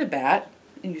when I get a bat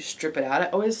and you strip it out, I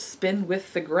always spin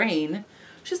with the grain.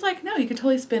 She's like, no, you can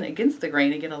totally spin against the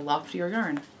grain and get a loftier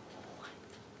yarn.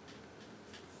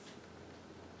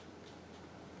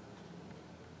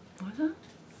 What was that?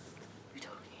 You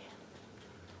totally can.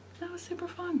 That was super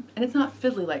fun. And it's not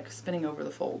fiddly like spinning over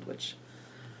the fold, which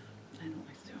I don't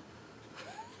like to do.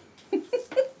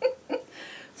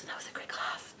 So that was a great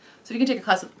class. So if you can take a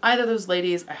class with either of those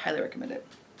ladies, I highly recommend it.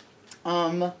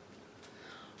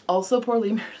 Also, poor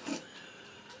Lee Meredith.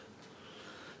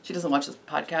 She doesn't watch this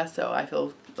podcast, so I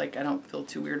feel like I don't feel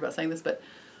too weird about saying this, but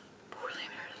poor Lee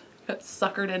Meredith got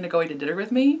suckered into going to dinner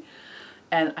with me,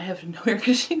 and I have no air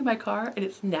conditioning in my car, and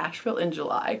it's Nashville in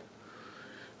July.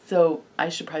 So I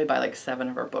should probably buy like 7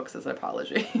 of her books as an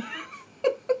apology.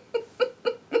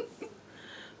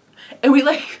 And we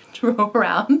like drove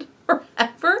around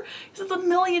forever. It's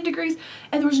 1,000,000 degrees,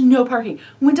 and there was no parking.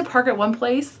 We went to park at one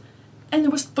place, and there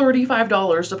was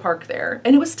 $35 to park there.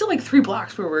 And it was still like 3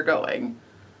 blocks where we were going.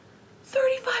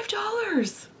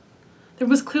 $35! There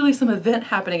was clearly some event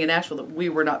happening in Nashville that we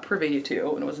were not privy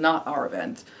to, and it was not our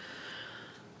event.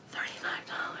 $35.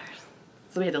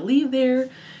 So we had to leave there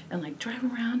and like drive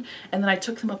around. And then I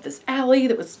took them up this alley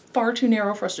that was far too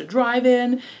narrow for us to drive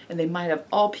in. And they might have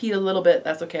all peed a little bit.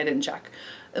 That's okay, I didn't check.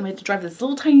 And we had to drive this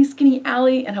little tiny skinny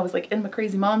alley, and I was like in my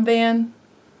crazy mom van.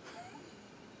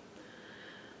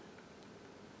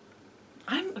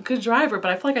 I'm a good driver,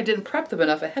 but I feel like I didn't prep them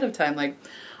enough ahead of time. Like,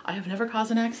 I have never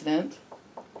caused an accident.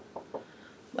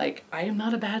 Like, I am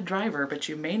not a bad driver, but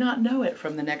you may not know it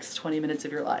from the next 20 minutes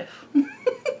of your life.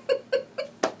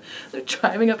 They're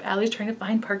driving up alleys trying to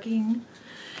find parking.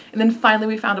 And then finally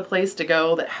we found a place to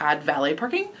go that had valet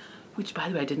parking, which by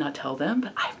the way I did not tell them,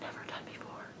 but I've never done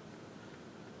before.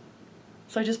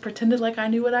 So I just pretended like I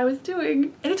knew what I was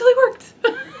doing, and it totally worked.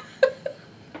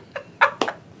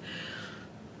 I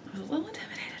was a little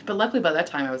intimidated, but luckily by that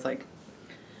time I was like,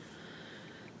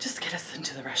 just get us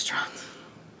into the restaurant.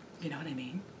 You know what I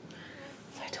mean?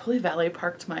 So I totally valet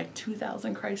parked my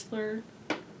 2000 Chrysler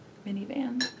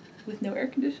minivan with no air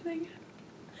conditioning.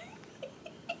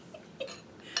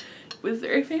 It was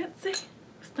very fancy. It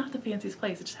was not the fanciest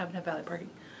place, it just happened to have valet parking.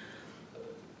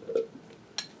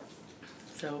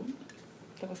 So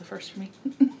that was a first for me.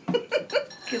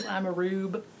 Because I'm a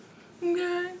rube.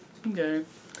 Okay. Okay.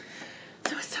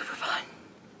 So it was super fun.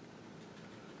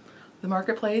 The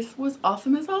marketplace was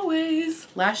awesome as always.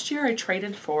 Last year I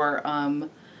traded for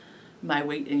my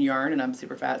weight in yarn, and I'm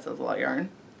super fat, so it was a lot of yarn.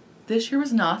 This year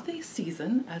was not the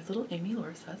season, as little Amy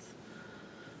Laura says.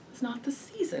 It's not the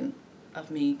season of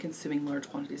me consuming large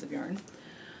quantities of yarn.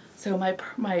 So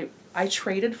I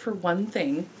traded for one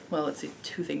thing. Well, let's see,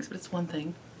 2 things, but it's one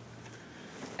thing.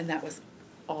 And that was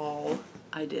all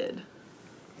I did.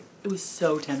 It was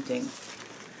so tempting.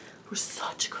 It was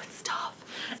such good stuff.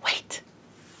 Wait,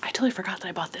 I totally forgot that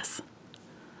I bought this.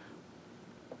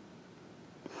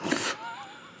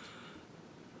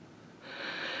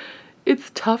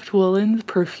 It's Tuft Woolen's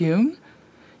perfume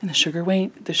and the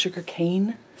sugar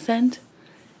cane scent.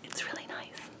 It's really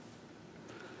nice.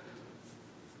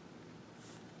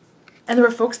 And there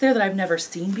were folks there that I've never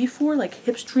seen before, like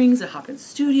Hip Strings at Hopkins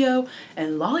Studio,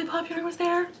 and Lollipop Yarn was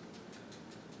there.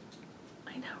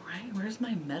 I know, right? Where's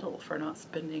my medal for not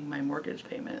spending my mortgage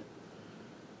payment?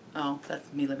 Oh,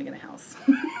 that's me living in a house.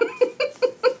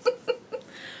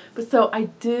 But so I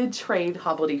did trade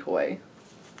Hobbledehoy.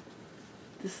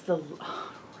 This is the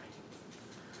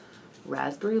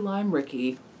Raspberry Lime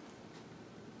Ricky.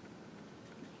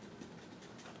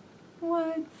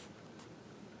 What?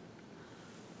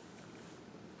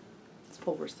 It's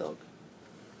Pulver Silk.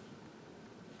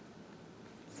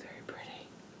 It's very pretty.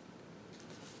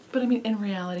 But I mean, in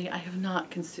reality, I have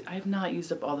not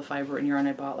used up all the fiber and yarn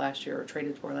I bought last year or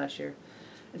traded for last year,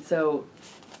 and so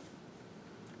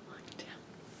damn,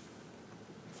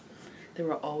 there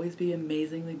will always be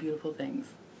amazingly beautiful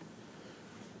things.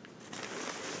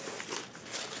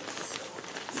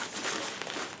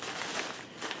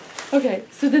 Okay,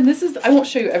 so then this is, I won't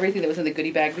show you everything that was in the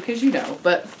goodie bag because you know,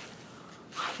 but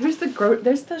there's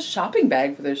the shopping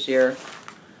bag for this year.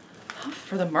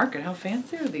 For the market, how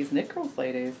fancy are these Knit Girls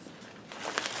ladies?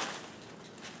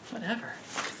 Whatever,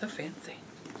 so fancy.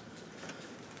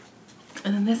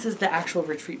 And then this is the actual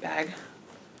retreat bag.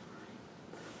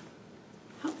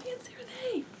 How fancy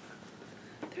are they?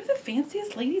 They're the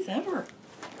fanciest ladies ever.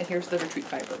 And here's the retreat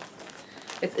fiber.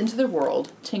 It's Into the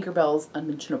World, Tinkerbell's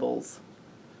Unmentionables.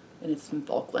 And it's from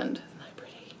Falkland. Isn't that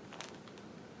pretty?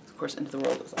 Of course, Into the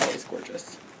World is always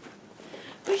gorgeous.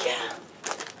 But yeah.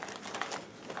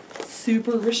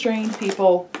 Super restrained,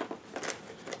 people.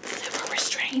 Super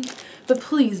restrained. But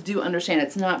please do understand,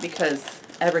 it's not because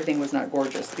everything was not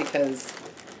gorgeous, because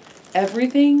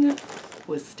everything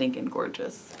was stinking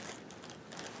gorgeous.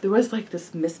 There was like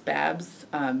this Miss Babs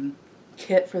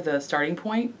kit for the starting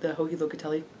point, the Hoagie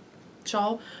Locatelli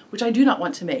shawl, which I do not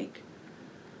want to make.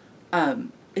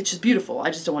 It's just beautiful.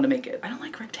 I just don't want to make it. I don't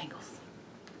like rectangles.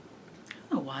 I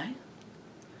don't know why.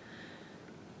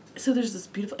 So there's this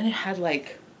beautiful, and it had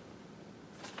like,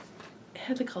 it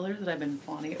had the color that I've been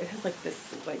wanting. It has like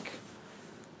this like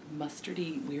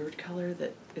mustardy weird color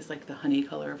that is like the honey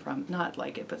color from, not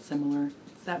like it, but similar.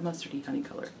 It's that mustardy honey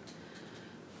color.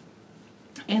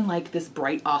 And like this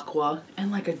bright aqua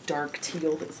and like a dark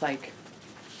teal that's like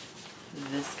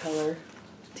this color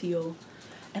teal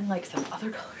and like some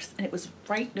other colors. And it was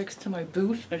right next to my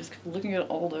booth. I just kept looking at it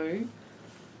all day.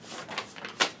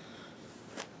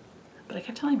 But I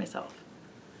kept telling myself,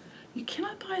 you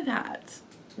cannot buy that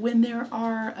when there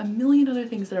are a million other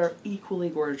things that are equally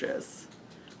gorgeous.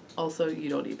 Also, you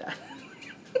don't need that.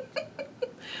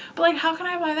 But like, how can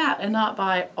I buy that and not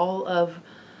buy all of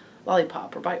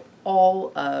Lollipop, or buy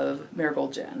all of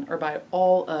Marigold Jen, or buy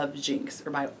all of Jinx, or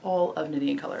buy all of Knitting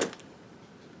in Color?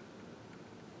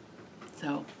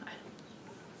 So,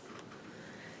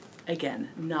 again,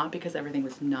 not because everything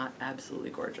was not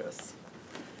absolutely gorgeous.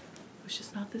 It was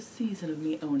just not this season of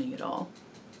me owning it all.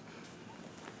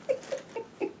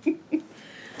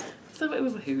 So it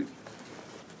was a hoot.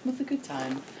 It was a good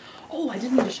time. Oh, I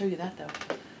didn't need to show you that though.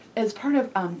 As part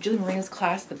of Julie Marina's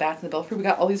class, the bats and the belfry, we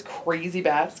got all these crazy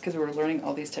bats because we were learning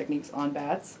all these techniques on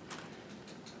bats.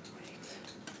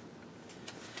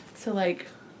 So like,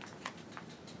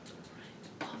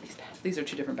 all these bats. These are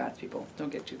two different bats, people.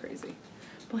 Don't get too crazy.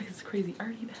 But like this crazy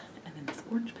arty bat and then this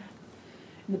orange bat.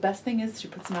 And the best thing is she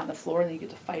puts them out on the floor and then you get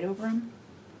to fight over them.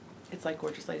 It's like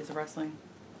Gorgeous Ladies of Wrestling.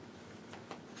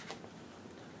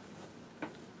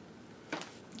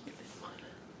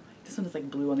 This one is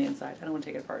like blue on the inside. I don't want to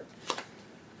take it apart.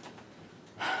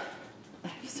 I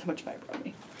have so much fiber on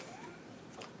me.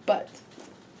 But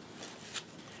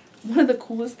one of the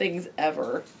coolest things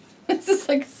ever, this is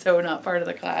like so not part of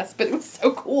the class, but it was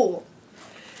so cool,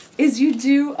 is you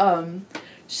do,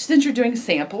 since you're doing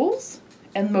samples,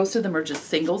 and most of them are just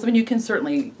singles. I mean, you can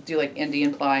certainly do like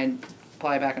Indian ply and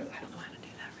ply back. I don't know how to do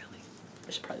that really.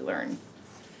 I should probably learn.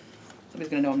 Somebody's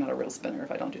going to know I'm not a real spinner if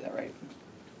I don't do that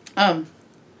right.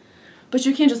 But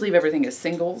you can't just leave everything as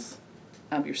singles,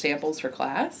 your samples for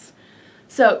class.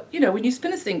 So, you know, when you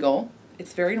spin a single,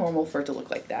 it's very normal for it to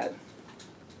look like that.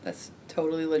 That's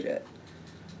totally legit.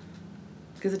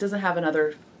 Because it doesn't have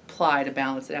another ply to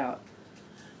balance it out.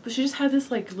 But she just had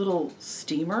this like little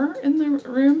steamer in the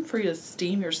room for you to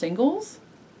steam your singles.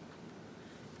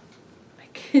 I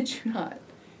kid you not.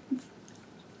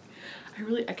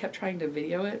 I kept trying to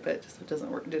video it, but it just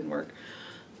didn't work.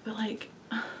 But like,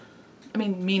 I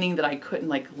mean, meaning that I couldn't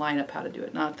like line up how to do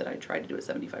it. Not that I tried to do it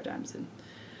 75 times.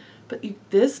 But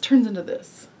this turns into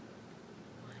this.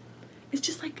 It's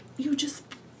just like, you just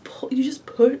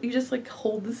like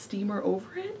hold the steamer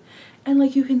over it. And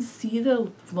like you can see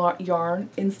the yarn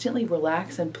instantly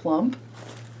relax and plump.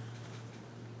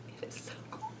 It is so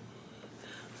cool.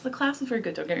 The class was very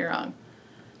good, don't get me wrong.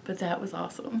 But that was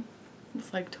awesome.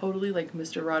 It's like totally like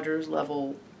Mr. Rogers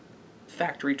level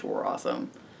factory tour awesome.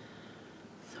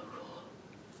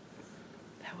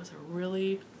 Was a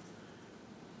really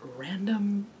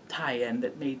random tie-in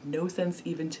that made no sense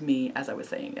even to me as I was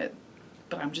saying it.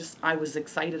 But I was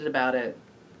excited about it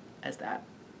as that.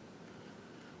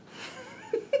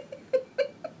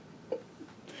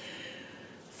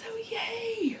 So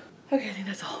yay! Okay, I think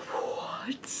that's all.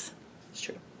 What? It's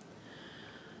true.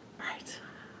 Alright.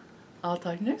 I'll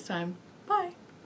talk to you next time. Bye.